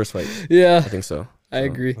lot like the first fight. Yeah, I think so. I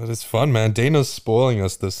agree. But it's fun, man. Dana's spoiling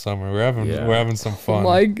us this summer. We're having some Oh fun.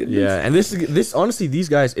 my goodness. Yeah, and this honestly, these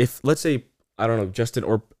guys, if let's say I don't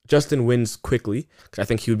know Justin wins quickly, because I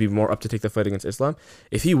think he would be more up to take the fight against Islam.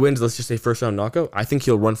 If he wins, let's just say first round knockout, I think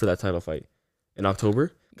he'll run for that title fight in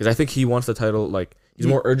October because I think he wants the title. Like he's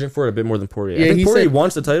more urgent for it a bit more than Poirier. Yeah, I think he Poirier said-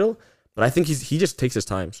 wants the title, but I think he just takes his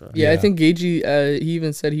time. So Yeah, I Yeah. think Gagey. He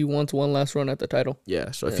even said he wants one last run at the title.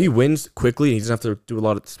 yeah. So if he wins quickly, and he doesn't have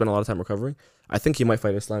to spend a lot of time recovering. I think he might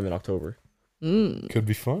fight Islam in October. Could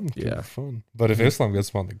be fun. Could Yeah. be fun. But if Islam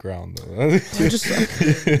gets him on the ground, though,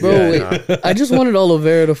 Bro, Yeah, wait. I just wanted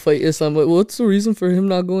Oliveira to fight Islam. But what's the reason for him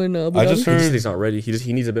not going to Abu I Dhabi? just He heard said he's not ready.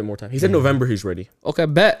 He needs a bit more time. He said November he's ready. Okay,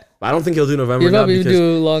 bet. But I don't think he'll do November He'll now probably because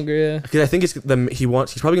do longer. Yeah. I think he's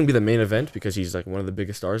probably gonna be the main event because he's like one of the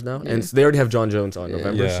biggest stars now, and they already have John Jones on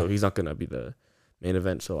November, Yeah. so he's not gonna be the main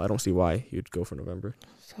event. So I don't see why he would go for November.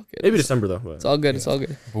 It's all good. Maybe December though. But It's all good. It's all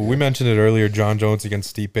good. Well, we mentioned it earlier. John Jones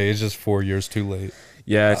against Stipe is just 4 years too late.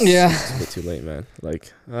 yeah, it's, Yeah. it's a bit too late, man.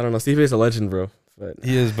 Like I don't know. Stipe is a legend, bro. But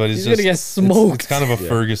He is, but He's just gonna get smoked. It's kind of a Yeah.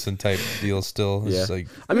 Ferguson type deal. Still, it's Yeah. like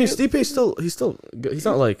I mean, Stipe's still he's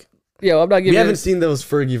not like Yeah, I'm not we giving. haven't seen those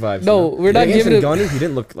Fergie vibes. No, you know? we're not Against giving him- Ngannou, he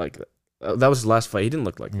didn't look like that. That was his last fight. He didn't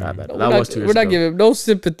look like that bad. We're That not, was 2 years we're not ago. giving him no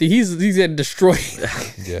sympathy. He's getting destroyed.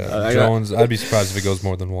 yeah, I got- Jones. I'd be surprised if it goes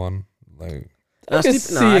more than one. Like I can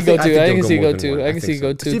see it go two. I can see it go two. I can see it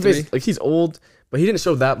go 2, 3. Like he's old, but he didn't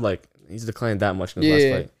show that like he's declined that much in his Yeah.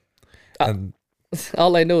 last fight. and,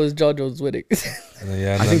 All I know is John Jones winning. and then,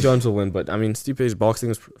 yeah, and I think then- Jones will win, but I mean Stipe's boxing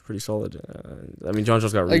is pretty solid. I mean John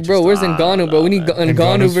Jones got Like, reached. bro, where's Ngannou, bro? We need Ngannou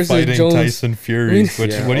Ngannou's versus fighting Jones. Tyson Fury. Which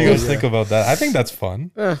Yeah. what do you Oh, guys yeah. think about that? I think that's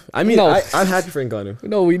fun. I mean, No. I'm happy for Ngannou.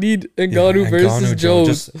 No, we need Ngannou Yeah, versus Ngannou, Jones.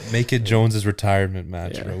 Just make it Jones's retirement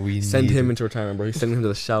match, Yeah. bro. We Send need him it. into retirement, bro. He's sending him to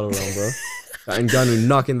the shadow realm, bro. Ngannou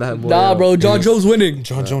knocking that boy Nah, out. bro, John Jones winning.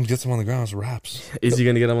 John Jones gets him on the ground. It's raps. Is he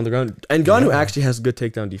gonna get him on the ground? Ngannou actually has good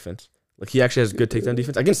takedown defense. Like he actually has good takedown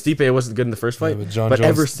defense. Against Stipe, it wasn't good in the first fight, Yeah, but John but Jones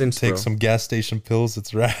ever since, bro. takes some gas station pills.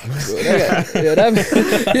 It's raps. Yeah, that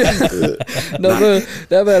man,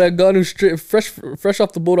 that man Ngannou straight fresh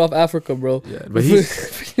off the boat off Africa, bro. Yeah, but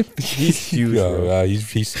he's huge, bro. Yeah,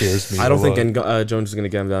 he scares me. I don't a think lot. Jones is gonna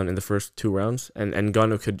get him down in the first 2 rounds, and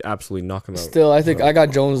Ngannou could absolutely knock him out. Still, I think I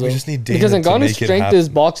got Jones though. We just need Dana because to Ngannou's make it strength happen. is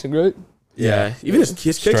boxing, right? Yeah, even his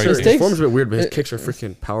kicks Strike. are, His his form's a bit weird, but his kicks are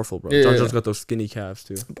freaking powerful, bro. Yeah, John yeah. Jones got those skinny calves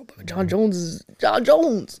too. John Jones is John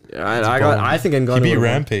Jones. Yeah, I think Ngannou. He beat would've won.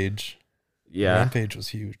 Rampage. Yeah, Rampage was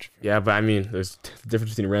huge. yeah, but I mean, there's a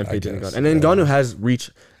difference between Rampage and guess, Ngannou. And then yeah. Ngannou has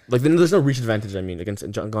reach. Like, there's no reach advantage. I mean, against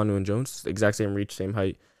Ngannou and Jones, exact same reach, same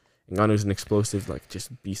height. Ngannou's an explosive, like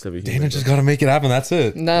just beast of a human. Dana just got to make it happen. That's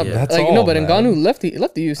it. Nah, Yeah. That's like all, no, but man. Ngannou left the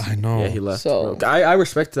UFC. I know. Yeah, he left. So- bro. I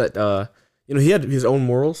respect that. You know, he had his own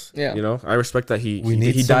morals. Yeah. You know, I respect that he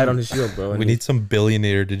need died some- on his shield, bro. and We he- need some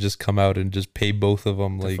billionaire to just come out and just pay both of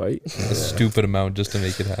them like fight. a stupid amount just to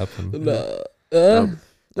make it happen. Nah. That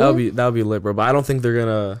would be lit, bro. But I don't think they're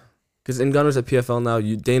gonna, because Ngannou's at PFL now.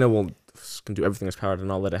 Dana won't can do everything in his power to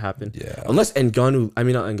not let it happen. Yeah. Unless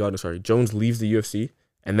Jones leaves the UFC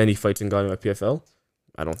and then he fights Ngannou at PFL.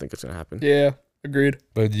 I don't think it's gonna happen. Yeah, agreed.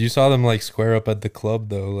 But you saw them like square up at the club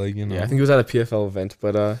though, like you know. Yeah, I think he was at a PFL event,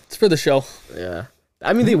 but it's for the show. yeah.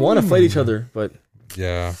 I mean, they want to fight each other, but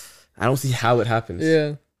yeah, I don't see how it happens.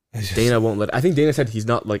 Yeah. Dana won't let. I think Dana said he's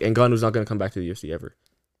not like Ngannou's not gonna come back to the UFC ever.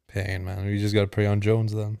 pain, man. We just gotta pray on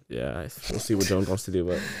Jones then. Yeah, we'll see what Jones wants to do,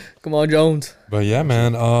 but come on, Jones. But yeah,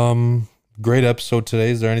 man. Great episode today.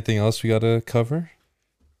 Is there anything else we gotta cover?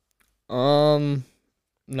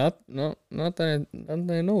 Not that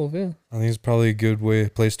I know of. Yeah, I think it's probably a good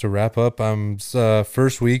place to wrap up.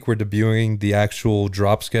 First week we're debuting the actual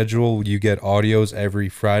drop schedule. You get audios every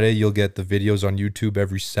Friday. You'll get the videos on YouTube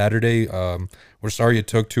every Saturday. We're sorry it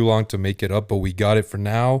took too long to make it up, but we got it for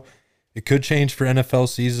now. It could change for NFL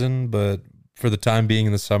season, but for the time being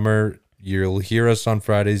in the summer, you'll hear us on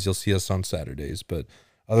Fridays. You'll see us on Saturdays. But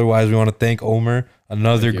otherwise, we want to thank Omer.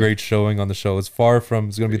 Another great showing on the show. It's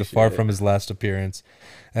going to be from his last appearance.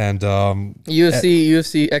 And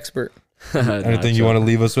UFC expert. Anything you want to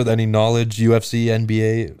leave us with? Any knowledge? UFC,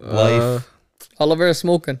 NBA, life? Oliver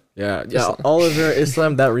smoking. Yeah. Oliver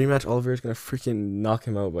Islam, that rematch, Oliver's gonna freaking knock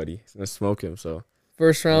him out, buddy. He's gonna smoke him. So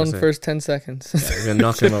first round, first 10 seconds. Yeah, he's gonna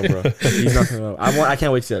knock him out, bro. He's knocking him out. I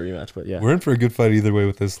can't wait to see that rematch. But yeah, we're in for a good fight either way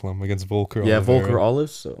with Islam against Volker. Yeah, Volker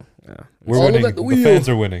Olives. So yeah, we're winning. The fans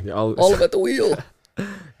are winning. Yeah, all at the wheel.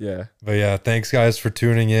 Yeah. But yeah, thanks guys for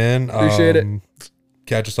tuning in. Appreciate it.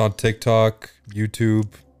 Catch us on TikTok, YouTube,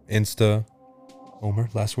 Insta. Omer,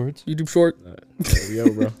 last words? YouTube short. There we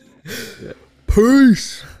go, bro. Yeah.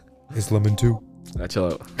 Peace. Islam in 2. Chill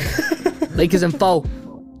out. Lakers and foe.